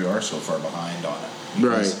why we are so far behind on it.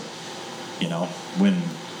 Because, Right. You know, when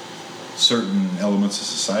certain elements of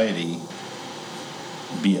society,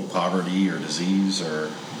 be it poverty or disease or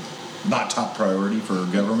not top priority for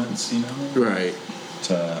governments, you know, Right.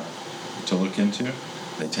 to look into,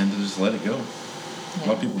 they tend to just let it go. A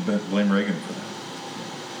lot of people blame Reagan for that.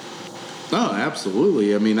 No,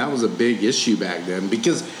 absolutely. I mean, that was a big issue back then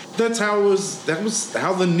because that's how it was. That was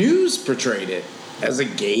how the news portrayed it as a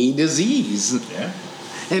gay disease, Yeah.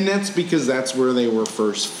 and that's because that's where they were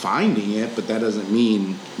first finding it. But that doesn't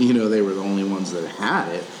mean they were the only ones that had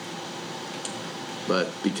it. But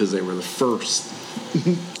because they were the first.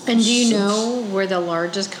 And do you know where the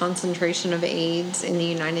largest concentration of AIDS in the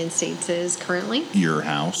United States is currently? Your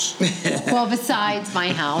house. Well, besides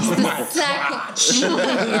my house. The second.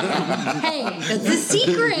 Hey, that's a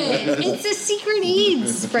secret. It's a secret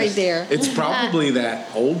AIDS right there. It's probably that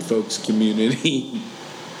old folks community.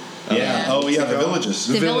 Yeah. Oh, yeah, the villages.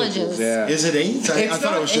 The villages. Yeah. Is it AIDS? I It's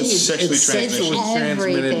thought not it was just AIDS, sexually it's transmitted. sexually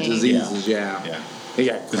transmitted Everything. diseases. Yeah. Yeah. They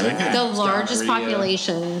got Because they crabs, could- The largest gonorrhea.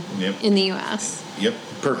 population Yep. in the U.S. Yep.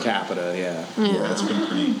 Per capita. Yeah. Yeah, that's been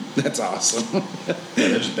pretty. That's awesome. Yeah,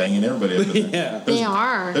 they're just banging everybody up in there. Yeah. They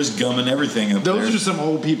are. There's gumming everying up Those there. are some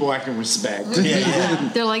old people I can respect.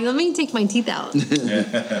 Yeah. They're like, let me take my teeth out.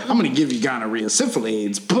 I'm going to give you gonorrhea,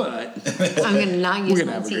 syphilis, but I'm going to not use we're going to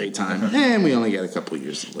my have a great teeth. time. And we only got a couple of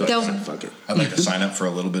years left. Don't- So fuck it. I'd like to sign up for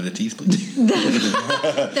a little bit of teeth, please.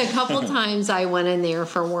 The couple times I went in there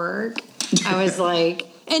for work, I was like,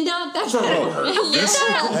 and not that.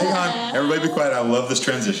 Hang on. Everybody be quiet. I love this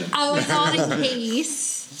transition. I was on a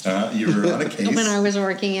case You were on a case. when I was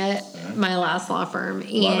working at my last law firm, A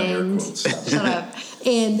lot of air and quotes. shut up.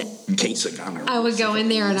 And In case of gonorrhea. I would go in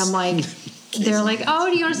there, and I'm like, they're like, "Oh,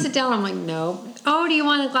 do you want to sit down?" I'm like, "Nope." "Oh, do you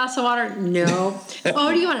want a glass of water?" "Nope."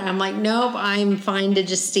 "Oh, do you want it?" I'm like, "Nope. I'm fine to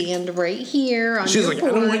just stand right here on She's your like, I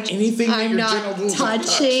don't want porch. anything that I'm your not genitals are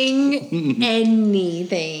touching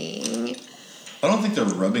anything." I don't think they're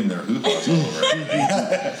rubbing their hoo-haws all over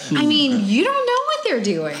everything. I mean, you don't know what they're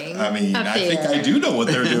doing. I mean, up I think there. I do know what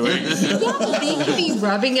they're doing. Yeah, but they could be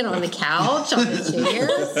rubbing it on the couch, on the chair,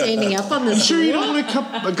 standing up on the Sure you stool. don't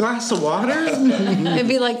want a glass of water? And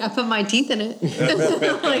be like, I put my teeth in it.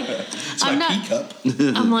 Like, It's I'm my not. pee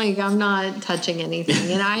cup. I'm like, I'm not touching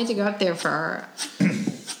anything. And I had to go up there for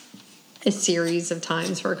a series of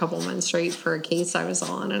times for a couple months straight for a case I was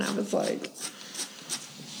on, and I was like,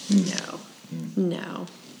 no.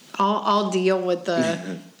 I'll deal with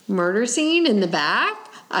the murder scene in the back.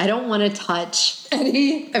 I don't want to touch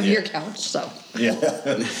any of your couch stuff. Yeah.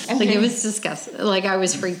 Like, it was disgusting. Like, I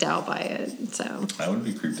was freaked out by it. So I would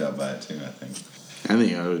be creeped out by it too, I think. I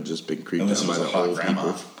think I would have just been creeped Unless out it was by a the hot old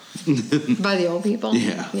grandma. people. by the old people,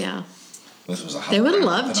 Yeah. yeah, Unless it was a hot they would have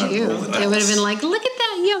grandma, loved then I'd you. roll the They would have dice. been like, look at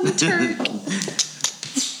that young Turk.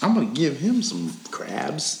 I'm going to give him some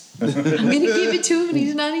crabs. I'm gonna give it to him, and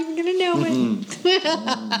he's not even gonna know it.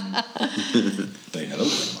 They hello,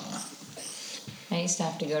 grandma. I used to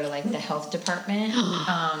have to go to like the health department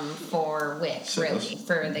for WIC, So really, those-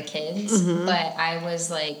 for the kids. But I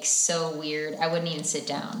was like so weird. I wouldn't even sit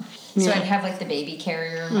down. So Yeah. I'd have like the baby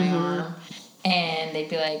carrier in my arm, and they'd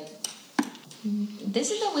be like,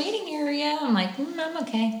 this is the waiting area. I'm like, I'm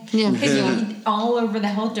okay. Yeah. Because all over the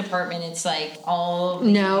health department, it's like all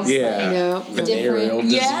these, No. Yeah. No. Venereal different,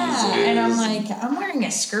 diseases. yeah. And I'm like, I'm wearing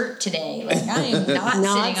a skirt today. Like I am not, Not sitting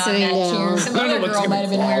on that sitting chair. down. Some I don't know other what's girl gonna might have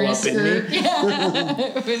been wearing a crawl up in skirt.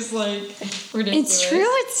 Yeah. It was like ridiculous. It's true.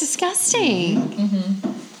 It's disgusting.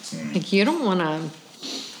 Like you don't want to.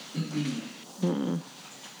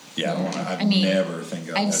 Yeah, I don't wanna, I mean, never think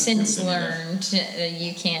of I've since learned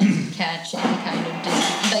you can't catch any kind of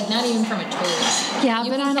disease, like not even from a tourist. Yeah, You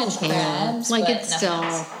but can I don't catch care. crabs, Like but it's nothing still.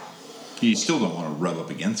 else. You still don't want to rub up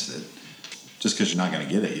against it. Just because you're not going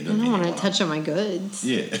to get it, you I don't don't mean want you to touch on my goods.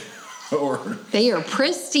 Yeah. Or They are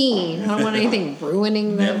pristine. I don't want anything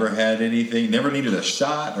ruining them. never had anything, never needed a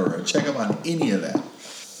shot or a checkup on any of that.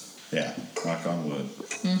 Yeah, knock on wood.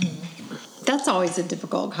 That's always a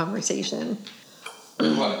difficult conversation.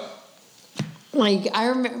 What? Like I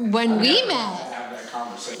remember when we met. Have that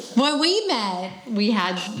conversation. When we met, we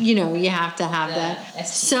had, you have to have The that. STD.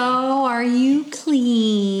 So, are you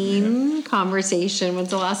clean? Conversation. When's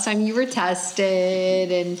the last time you were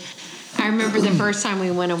tested? And I remember the first time we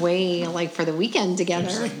went away, like for the weekend Just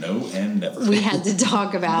together, like no and never. we had to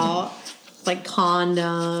talk about like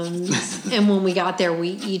condoms. And when we got there, we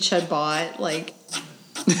each had bought like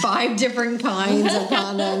 5 different kinds of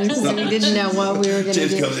condoms because we didn't know what we were going to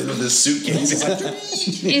James do. comes in with this suitcase. He's like,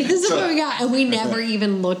 This is what we got, and we never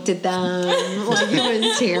even looked at them. Like it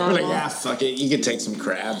was terrible. We're like, fuck it. You could take some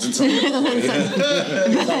crabs and something.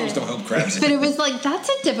 "Condoms don't help crabs." But it was like that's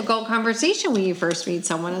a difficult conversation when you first meet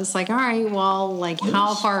someone. It's like, all right, well, like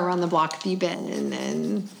how far around the block have you been?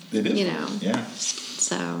 And It is. Yeah.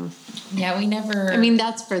 so Yeah, we never. I mean,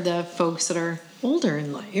 that's for the folks that are older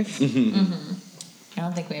in life. I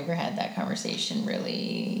don't think we ever had that conversation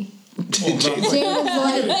really. James was like, this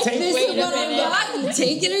Wait is a what I minute. got. You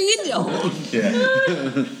take it or you don't. Yeah.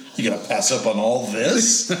 You gotta pass up on all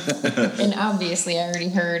this? And obviously, I already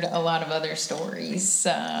heard a lot of other stories.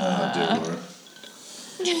 Dear Lord.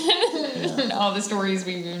 All the stories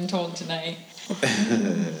we've been told tonight.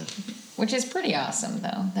 Which is pretty awesome,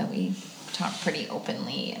 though, that we talk pretty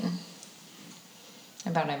openly and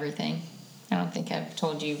about everything. I don't think I've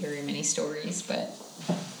told you very many stories, but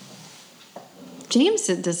James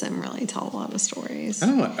doesn't really tell a lot of stories. I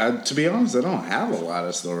don't. To be honest, I don't have a lot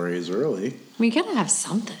of stories really. We gotta have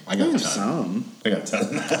something. I got I a have ton. some. I got a ton.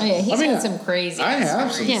 oh yeah, he's I mean, got some crazy. I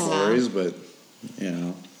have some stories. Yeah. stories, but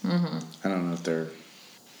I don't know if they're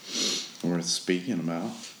worth speaking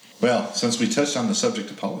about. Well, since we touched on the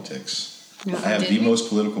subject of politics, Yeah. I have Did the we? most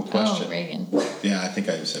political question. Oh, Reagan. Yeah, I think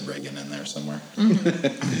I said Reagan in there somewhere.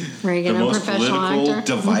 Reagan, The a most professional political,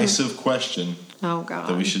 actor. divisive question Oh God.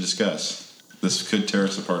 that we should discuss. This could tear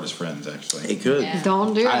us apart as friends, actually. It could. Yeah.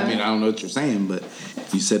 Don't do it. I mean, I don't know what you're saying, but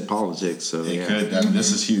you said politics, so It yeah. could. I mean,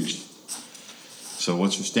 this is huge. So,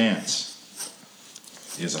 what's your stance?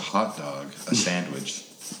 Is a hot dog a sandwich?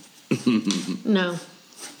 No.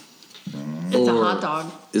 It's a hot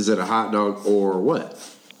dog. Is it a hot dog or what?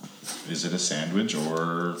 Is it a sandwich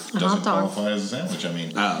or A does hot it dog. qualify as a sandwich? I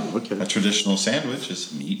mean, Oh, okay. a traditional sandwich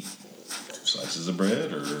is meat, 2 slices of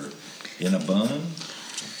bread, or in a bun.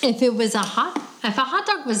 If a hot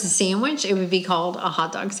dog was a sandwich, it would be called a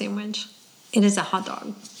hot dog sandwich. It is a hot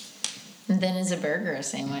dog. And then is a burger a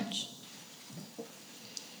sandwich?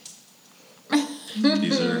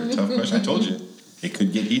 These are tough questions. I told you it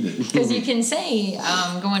could get heated. Because you can say,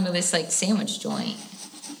 going to this like sandwich joint.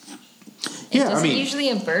 It Yeah, I doesn't mean- usually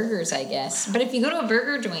have burgers, I guess. But if you go to a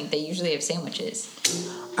burger joint, they usually have sandwiches.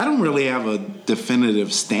 I don't really have a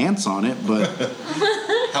definitive stance on it, but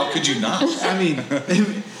How could you not? I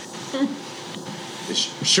mean,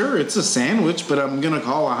 sure, it's a sandwich, but I'm gonna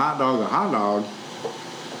call a hot dog a hot dog.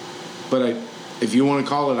 But if you want to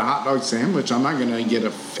call it a hot dog sandwich, I'm not gonna get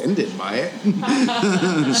offended by it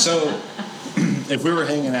So, if we were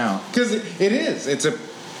hanging out, because it is. It's a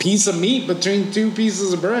piece of meat between 2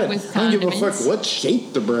 pieces of bread. With I don't give a fuck condiments. what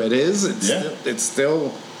shape the bread is. Yeah. It's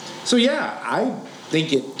still. So yeah, I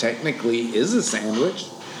think it technically is a sandwich.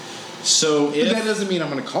 so But that if doesn't mean I'm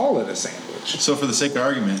going to call it a sandwich. so for the sake of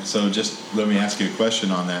argument, so just let me ask you a question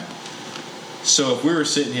on that. So if we were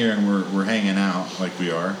sitting here and we're hanging out like we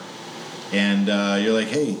are, and you're like,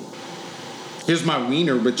 hey, Here's my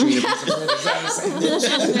wiener between a piece of bread. Is that a sandwich?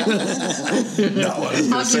 not what I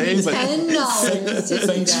was I'll give you $10 to do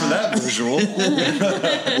thanks for that visual.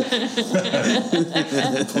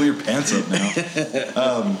 Pull your pants up now.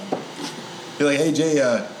 You're like, hey Jay,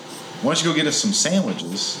 why don't you go get us some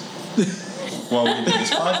sandwiches while we did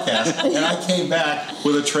this podcast? And I came back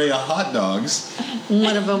with a tray of hot dogs.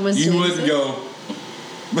 One of them was You Jason. wouldn't go.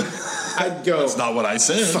 I'd go. That's not what I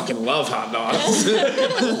said. Fucking love hot dogs.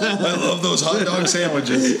 I love those hot dog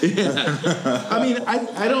sandwiches. I mean,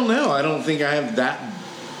 I don't know. I don't think I have that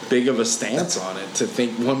big of a stance on it to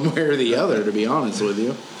think one way or the other, to be honest with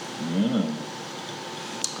you. Yeah.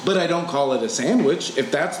 But I don't call it a sandwich.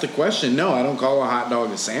 If that's the question, no, I don't call a hot dog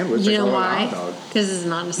a sandwich. You I know call why? it a hot dog. Because it's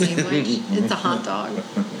not a sandwich. It's a hot dog.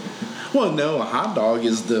 Well, no, a hot dog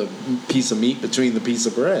is the piece of meat between the piece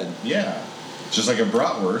of bread. Yeah. Just like a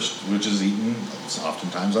bratwurst, which is eaten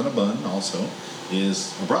oftentimes on a bun, also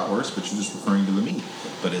is a bratwurst, but you're just referring to the meat.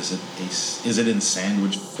 But is it in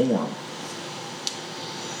sandwich form?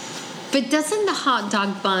 But doesn't the hot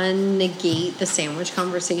dog bun negate the sandwich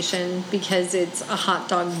conversation? Because it's a hot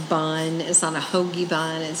dog bun. It's not a hoagie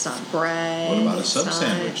bun. It's not bread. What about a it's sub not-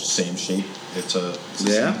 sandwich? Same shape. It's the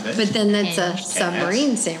Yeah. same thing. But then that's a And-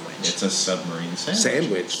 submarine sandwich. It's a submarine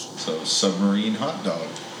sandwich. So submarine hot dog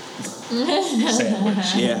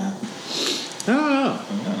sandwich. Yeah. I don't know.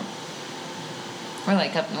 Yeah. Or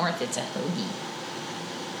like up north, it's a hoagie.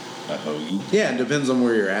 A hoagie. Yeah, it depends on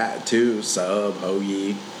where you're at, too. Sub,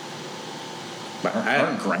 hoagie. But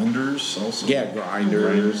Aren't grinders also? Yeah,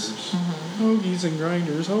 grinders. Hoagies and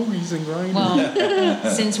grinders, hoagies and grinders.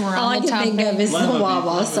 Well, since we're All I on the can think of topic is the Lima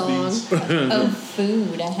Wawa beans, lima song. of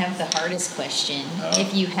food, I have the hardest question. Oh.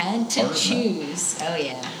 If you had to Hard, huh? choose, oh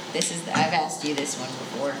yeah, I've asked you this one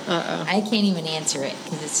before. Uh-oh. I can't even answer it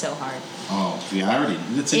because it's so hard. Oh, yeah, I already.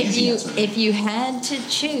 It's an easy answer. If you had to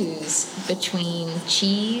choose between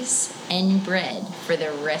cheese and bread for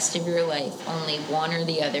the rest of your life, only one or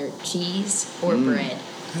the other, cheese or bread,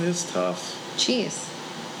 That is tough. Cheese.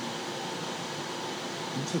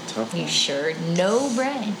 It's a tough you one. sure? No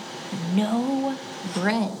bread. No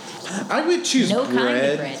bread. I would choose No bread. kind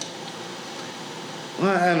of bread.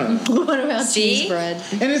 Well, I don't know. What about See? cheese bread?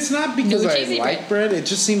 And it's not because No I cheesy like bread. It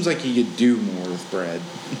just seems like you could do more with bread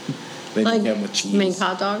than Like, you can with cheese. make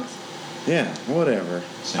hot dogs? Yeah, whatever.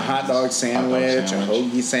 A hot dog sandwich, sandwich. a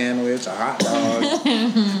hoagie sandwich, a hot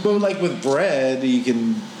dog. But like with bread, you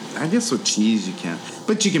can. I guess with cheese you can,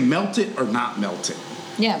 but you can melt it or not melt it.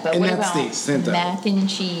 Yeah, but And what that's the about extent of it. mac and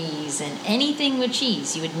cheese and anything with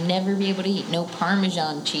cheese? You would never be able to eat. No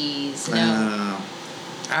Parmesan cheese. No.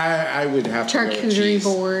 I would have to go with Charcuterie cheese.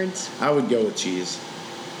 boards. I would go with cheese,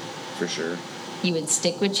 for sure. You would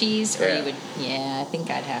stick with cheese, or Yeah. you would? Yeah, I think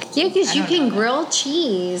I'd have to. Yeah, because I you don't can know. grill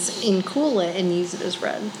cheese and cool it and use it as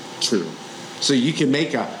bread. True. So you can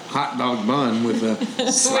make a hot dog bun with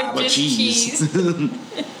a slab of just cheese.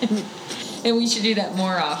 And we should do that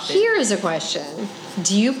more often. Here is a question.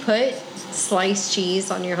 Do you put sliced cheese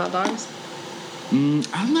on your hot dogs?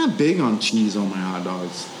 I'm not big on cheese on my hot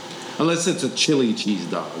dogs, unless it's a chili cheese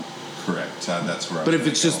dog. Correct. That's where. But if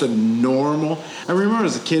it's just a normal, I remember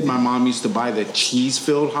as a kid, my mom used to buy the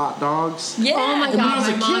cheese-filled hot dogs. Yeah. Oh my And when I god, was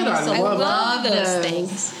a my mom kid, I used to loved love those those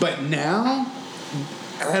things. But now,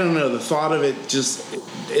 I don't know. The thought of it just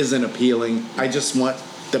isn't appealing. I just want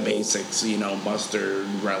the basics, mustard,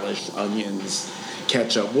 relish, onions,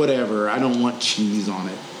 ketchup, whatever. I don't want cheese on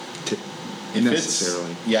it If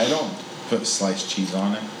necessarily. I don't put sliced cheese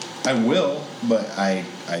on it. I will, but I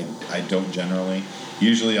don't generally.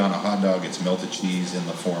 Usually on a hot dog, it's melted cheese in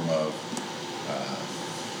the form of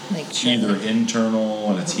Like either chili. internal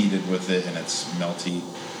and it's heated with it and it's melty,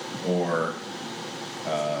 or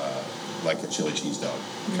like a chili cheese dog.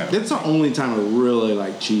 Kind of That's the only time I really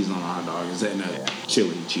like cheese on a hot dog is in a Yeah.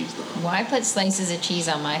 chili cheese dog. Well, I put slices of cheese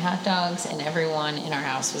on my hot dogs, and everyone in our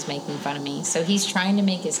house was making fun of me. So he's trying to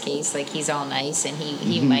make his case like he's all nice, and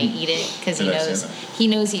he might eat it because Did I say that? he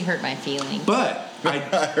knows he hurt my feelings. But I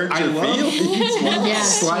hurt I your love feelings. Yeah,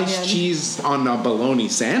 sliced she did. cheese on a bologna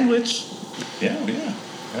sandwich. Yeah,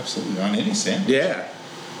 absolutely. On any sandwich. Yeah.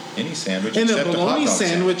 Any sandwich. And a except bologna hot dog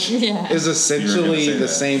sandwich Yeah. is You essentially were gonna say the that.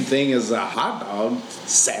 same thing as a hot dog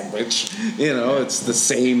sandwich. It's the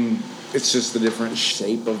same. It's just a different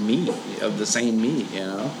shape of meat, of the same meat.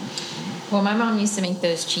 Well, my mom used to make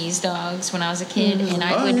those cheese dogs when I was a kid, and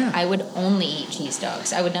I would only eat cheese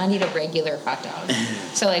dogs. I would not eat a regular hot dog.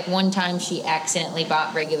 So like one time she accidentally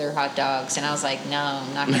bought regular hot dogs, and I was like, no,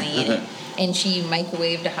 I'm not gonna eat it. And she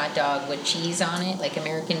microwaved a hot dog with cheese on it, like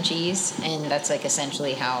American cheese, and that's like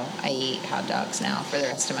essentially how I eat hot dogs now for the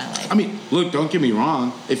rest of my life. I mean, look, don't get me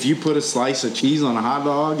wrong. If you put a slice of cheese on a hot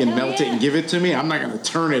dog and Oh, melt it yeah. and give it to me, I'm not going to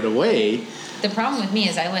turn it away. The problem with me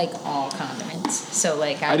is I like all condiments. So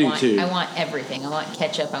like I do too. I want everything. I want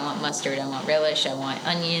ketchup, I want mustard, I want relish, I want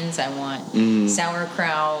onions, I want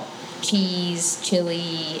sauerkraut, cheese,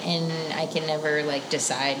 chili, and I can never like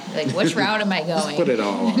decide like which route am I going. Just put it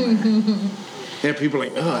all on there. Yeah, people are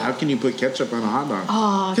like, oh, how can you put ketchup on a hot dog?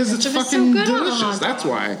 Oh, because it's ketchup is so fucking good on a delicious. hot That's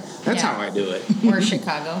dog. why. That's Yeah. how I do it. Or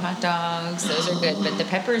Chicago hot dogs. Those are good, but the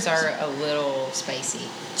peppers are a little spicy.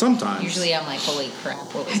 Sometimes. Usually I'm like, holy crap,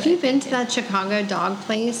 what was Have you been to that Chicago dog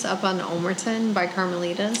place up on Olmerton by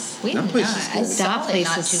Carmelitas? We That have place not. is I good. saw That it place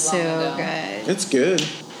not is too so long ago. good. It's good.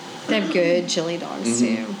 They have good chili dogs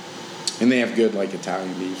too. And they have good, like,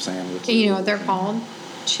 Italian beef sandwiches. And you know what they're called?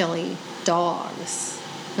 Chili dogs,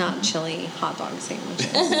 not chili hot dog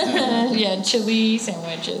sandwiches. Yeah, chili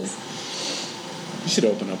sandwiches. You should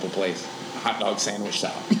open up a place. A hot dog sandwich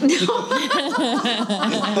shop.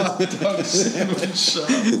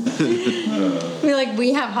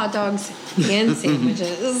 we have hot dogs and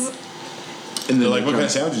sandwiches. And They're then like, what kind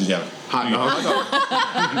of sandwiches you have? hot dog?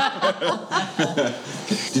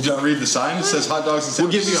 Did y'all read the sign? It says hot dogs and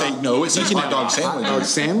We'll sandwiches. give you Say, no, it says you can hot dog have a sandwich. hot dog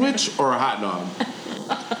sandwich or a hot dog.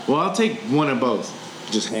 Well, I'll take one of both.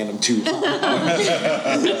 Just hand them two. Well,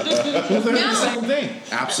 they're the same thing.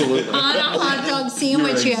 Absolutely. On a hot dog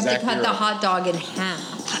sandwich, you have to exactly cut the right. hot dog in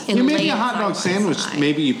half. And You maybe lay a it hot dog side by sandwich. side.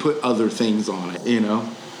 Maybe you put other things on it. You know.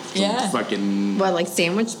 Some Yeah. Fucking. What, like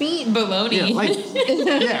sandwich meat? Bologna. Yeah, like,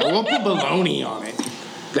 yeah, we'll put bologna on it.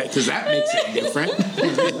 Because that makes it different.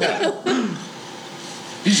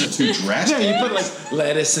 These are too drastic. Yeah, you put like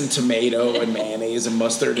lettuce and tomato and mayonnaise and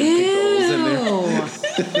mustard and pickles in there. Ew.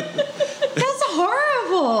 That's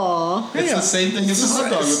horrible. It's the same thing as a hot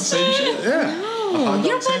dog with the same shit. Yeah. No, hot you dog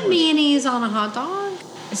don't put sandwich. mayonnaise on a hot dog.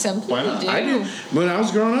 Some people Why not? do. I do. When I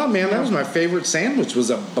was growing up, man, that was my favorite sandwich. Was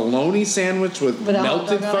a bologna sandwich with With a hot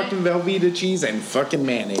melted dog on it? fucking Velveeta cheese and fucking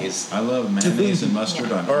mayonnaise. I love mayonnaise and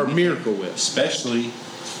mustard on Or anything. Miracle Whip. Especially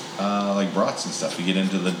like brats and stuff. You get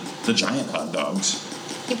into the giant hot dogs.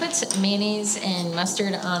 He puts mayonnaise and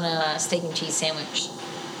mustard on a steak and cheese sandwich.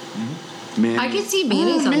 Mayonnaise. I could see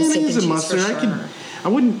mayonnaise on steak and cheese mustard. for sure. I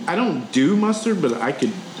wouldn't. I don't do mustard, but I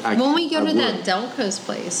could. When we go I to would. that Delco's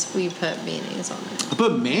place, we put mayonnaise on it. I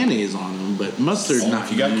put mayonnaise on them, but mustard's Only not.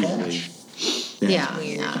 if you got usually. cash. Yeah,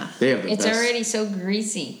 Weird. yeah. They have the It's best. already so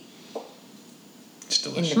greasy. It's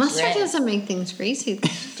delicious. Mustard Bread. doesn't make things greasy.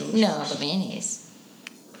 Delicious. No, but mayonnaise.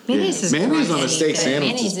 Mayonnaise is mayonnaise good on a steak anything. sandwich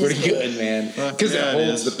Mayonnaise is is pretty good. good, man. Fuck Because yeah, it it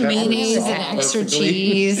holds is. the pepper Mayonnaise sauce and extra perfectly.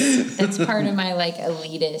 cheese. That's part of my like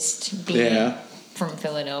elitist being Yeah. from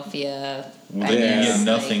Philadelphia. Well, then you Yeah. get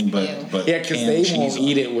nothing Like, but ew. Yeah, because canned they cheese won't on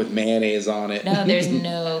eat it with mayonnaise on it. No, there's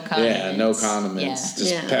no condiments. Yeah, no condiments. Yeah.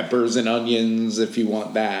 Just Yeah. peppers and onions if you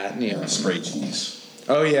want that. You know. Spray cheese.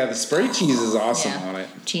 Oh yeah, the spray cheese is awesome Yeah. on it.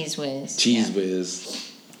 Cheese whiz. Cheese yeah. whiz.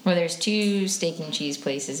 Well, there's two steak and cheese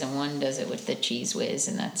places, and one does it with the cheese whiz,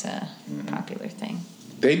 and that's a popular thing.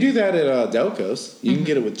 They do that at Delco's. You can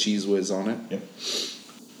get it with cheese whiz on it. Yep.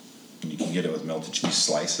 And you can get it with melted cheese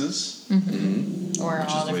slices. Or Which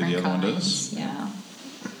all is the way the different other one kinds. does. Yeah.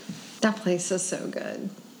 That place is so good.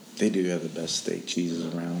 They do have the best steak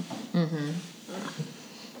cheeses around.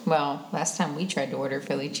 Well, last time we tried to order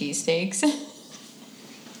Philly cheesesteaks,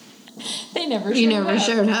 they never. You showed never up.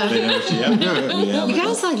 showed up. They never see yeah. You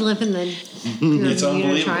guys like live in the It's Bermuda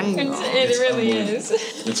unbelievable. Triangle. It really unbelievable.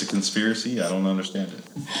 is. It's a conspiracy. I don't understand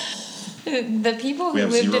it. The people We who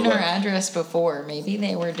have lived zero in our luck. address before, maybe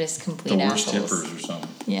they were just The complete worst assholes. tippers or something.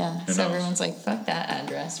 Yeah, Who so knows? everyone's like, "Fuck that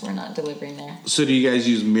address. We're not delivering there." So do you guys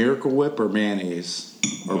use Miracle Whip or mayonnaise?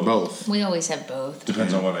 Or both? We always have both.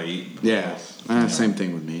 Depends on what I eat. Yeah. Same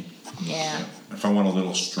thing with me. Yeah. If I want a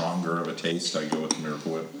little stronger of a taste, I go with the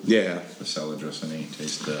Miracle Whip. Yeah. The salad dressing ain't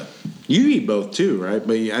taste You eat both too, right?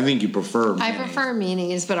 But I think you prefer I mayonnaise. prefer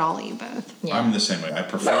mayonnaise, but I'll eat both. Yeah. I'm the same way. I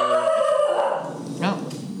prefer No.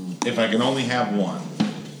 if I can only have one,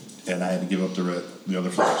 and I had to give up the other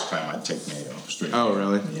for the first time, I'd take mayo straight. Oh,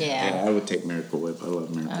 really? Yeah. I would take Miracle Whip. I love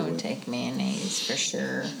Miracle I would Whip. take mayonnaise for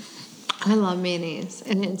sure. I love mayonnaise,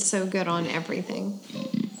 and it's so good on everything.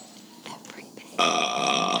 Everything.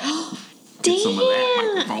 Get some of that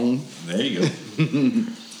Damn. microphone. There you go.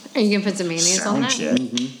 Are you gonna put some mayonnaise on Sound that?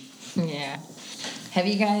 check. Yeah. Have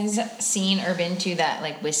you guys seen or been to that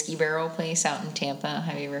like Whiskey Barrel place out in Tampa?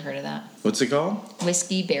 Have you ever heard of that? What's it called?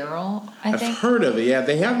 Whiskey Barrel, I I've think. heard of it. Yeah,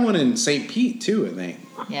 they have one in St. Pete too, I think.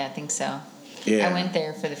 Yeah, I think so. Yeah. I went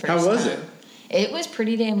there for the first How was time. it? It was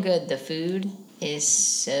pretty damn good. The food is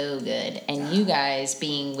so good. And you guys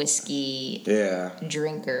being whiskey Yeah.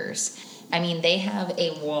 drinkers, I mean, they have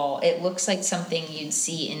a wall. It looks like something you'd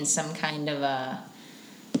see in some kind of a,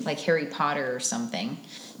 like Harry Potter or something.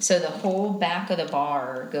 So the whole back of the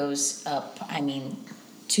bar goes up, I mean,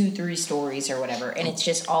 2-3 stories or whatever, and it's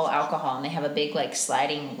just all alcohol, and they have a big like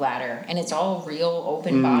sliding ladder, and it's all real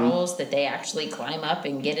open bottles that they actually climb up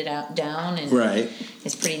and get it out down, and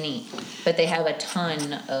it's pretty neat. But they have a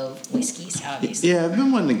ton of whiskeys, obviously. Yeah, I've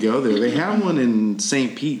been wanting to go there. They have one in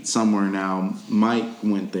St. Pete somewhere now. Mike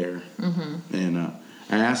went there, and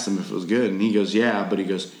I asked him if it was good, and he goes, "Yeah," but he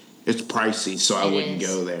goes, "It's pricey, so I wouldn't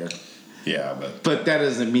go there." Yeah, But that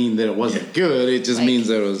doesn't mean that it wasn't good. It just means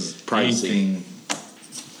that it was pricey. anything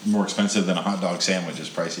more expensive than a hot dog sandwich is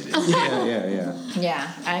pricey.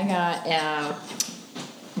 Yeah, I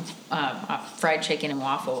got fried chicken and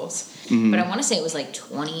waffles, but I want to say it was like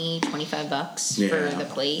 $20-$25 for the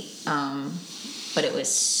plate. But it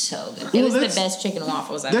was so good. It was the best chicken and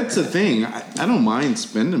waffles I've ever had. That's the thing. I don't mind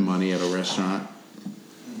spending money at a restaurant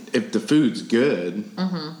if the food's good.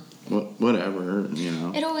 Whatever, you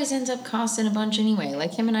know. It always ends up costing a bunch anyway.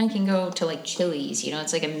 Like him and I can go to like Chili's, you know,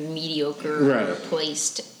 it's like a mediocre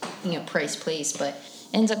placed, price place, but it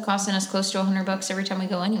ends up costing us close to $100 every time we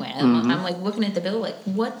go anyway. I'm like looking at the bill like,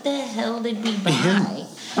 what the hell did we buy?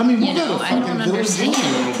 I mean, you know, I don't understand.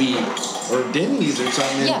 It'll be, or Denny's or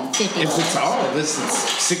something. Yeah, $50. If it's all of this,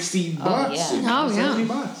 it's $60.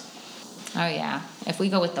 $70. Oh yeah. If we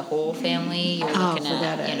go with the whole family, you're looking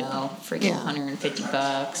at, freaking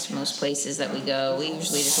 $150. Most places that we go, we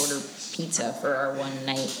usually just order pizza for our one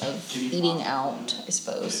night of eating out, I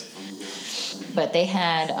suppose. But they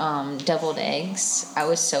had deviled eggs. I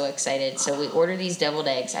was so excited. So we ordered these deviled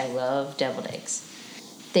eggs. I love deviled eggs.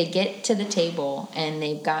 They get to the table and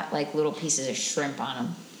they've got like little pieces of shrimp on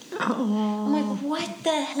them. I'm like, what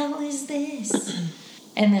the hell is this?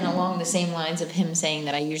 And then along the same lines of him saying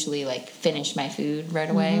that I usually like finish my food right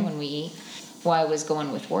away when we eat. Well, I was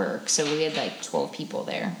going with work, so we had like 12 people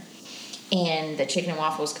there. And the chicken and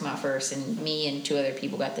waffles come out first, and me and 2 other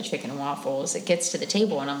people got the chicken and waffles. It gets to the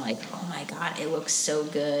table, and I'm like, oh my God, it looks so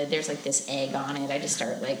good. There's like this egg on it. I just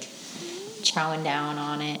start like chowing down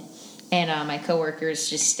on it. And my coworker's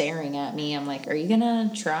just staring at me. I'm like, are you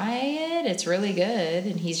gonna try it? It's really good.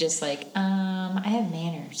 And he's just like, I have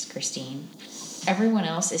manners, Christine. Everyone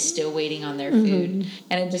else is still waiting on their food.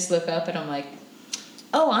 And I just look up and I'm like,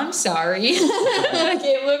 oh, I'm sorry. Like,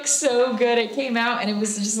 it looks so good. It came out and it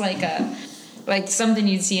was just like something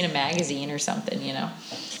you'd see in a magazine or something, you know.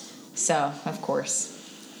 So, of course,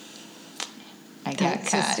 I got That's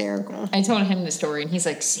cut. hysterical. I told him the story and he's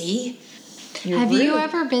like, see? Have you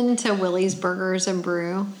ever been to Willie's Burgers and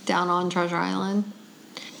Brew down on Treasure Island?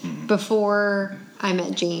 Before I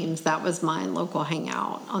met James, that was my local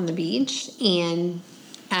hangout on the beach. And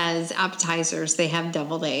as appetizers, they have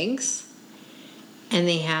deviled eggs. And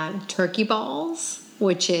they have turkey balls,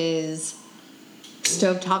 which is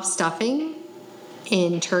stovetop stuffing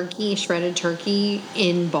and turkey, shredded turkey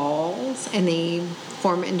in balls. And they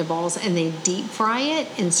form it into balls and they deep fry it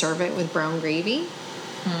and serve it with brown gravy.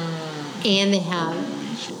 And they have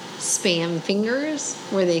Spam fingers,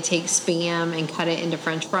 where they take Spam and cut it into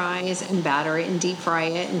French fries and batter it and deep fry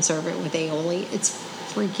it and serve it with aioli. It's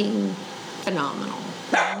freaking phenomenal.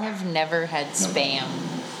 I have never had Spam.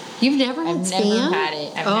 You've never had I've Spam? never had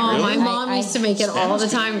it. My mom used to make it all the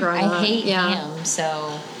time growing up. I hate ham,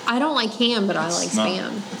 so I don't like ham, but I like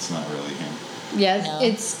Spam. It's not really ham. Yes, No.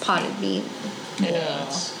 it's potted meat. Yeah,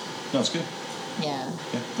 it's good. Yeah.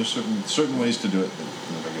 Yeah, there's certain ways to do it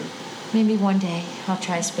that are good. Maybe one day I'll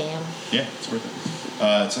try Spam. Yeah, it's worth it.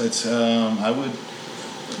 I would,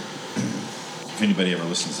 if anybody ever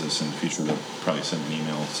listens to this in the future, they'll probably send an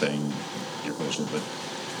email saying you're closer, but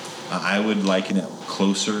I would liken it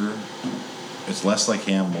closer. It's less like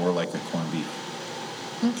ham, more like a corned beef.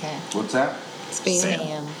 Okay. What's that? Spam.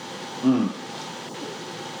 Yeah.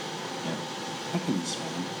 I can eat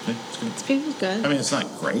Spam. Yeah, it's good. Spam is good. I mean, it's not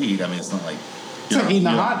great. I mean, it's not like... It's like eating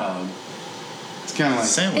a hot dog. It's kind of like...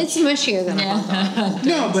 Sandwich. It's mushier than a hot dog.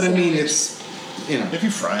 No, but I mean, it's, If you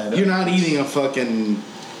fry it up. you're not eating a fucking,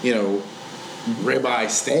 ribeye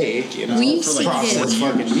steak, We used to processed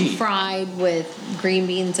get fucking meat. fried with green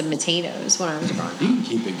beans and potatoes when I was growing You up. can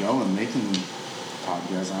keep it going. Making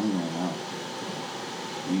podcasts, I'm going out.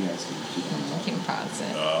 You guys can keep on talking. Can pause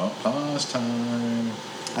it. Oh, pause time.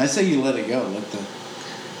 I say you let it go. Let the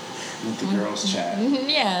girls chat.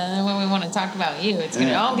 Yeah, when we want to talk about you, it's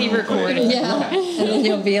gonna Yeah, all be no, recorded. Yeah. And then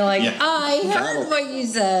you'll be like, Yeah. I heard what you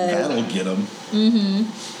said. That'll get them.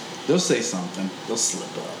 They'll say something. They'll slip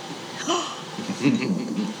up.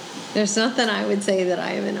 There's nothing I would say that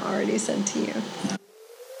I haven't already said to you.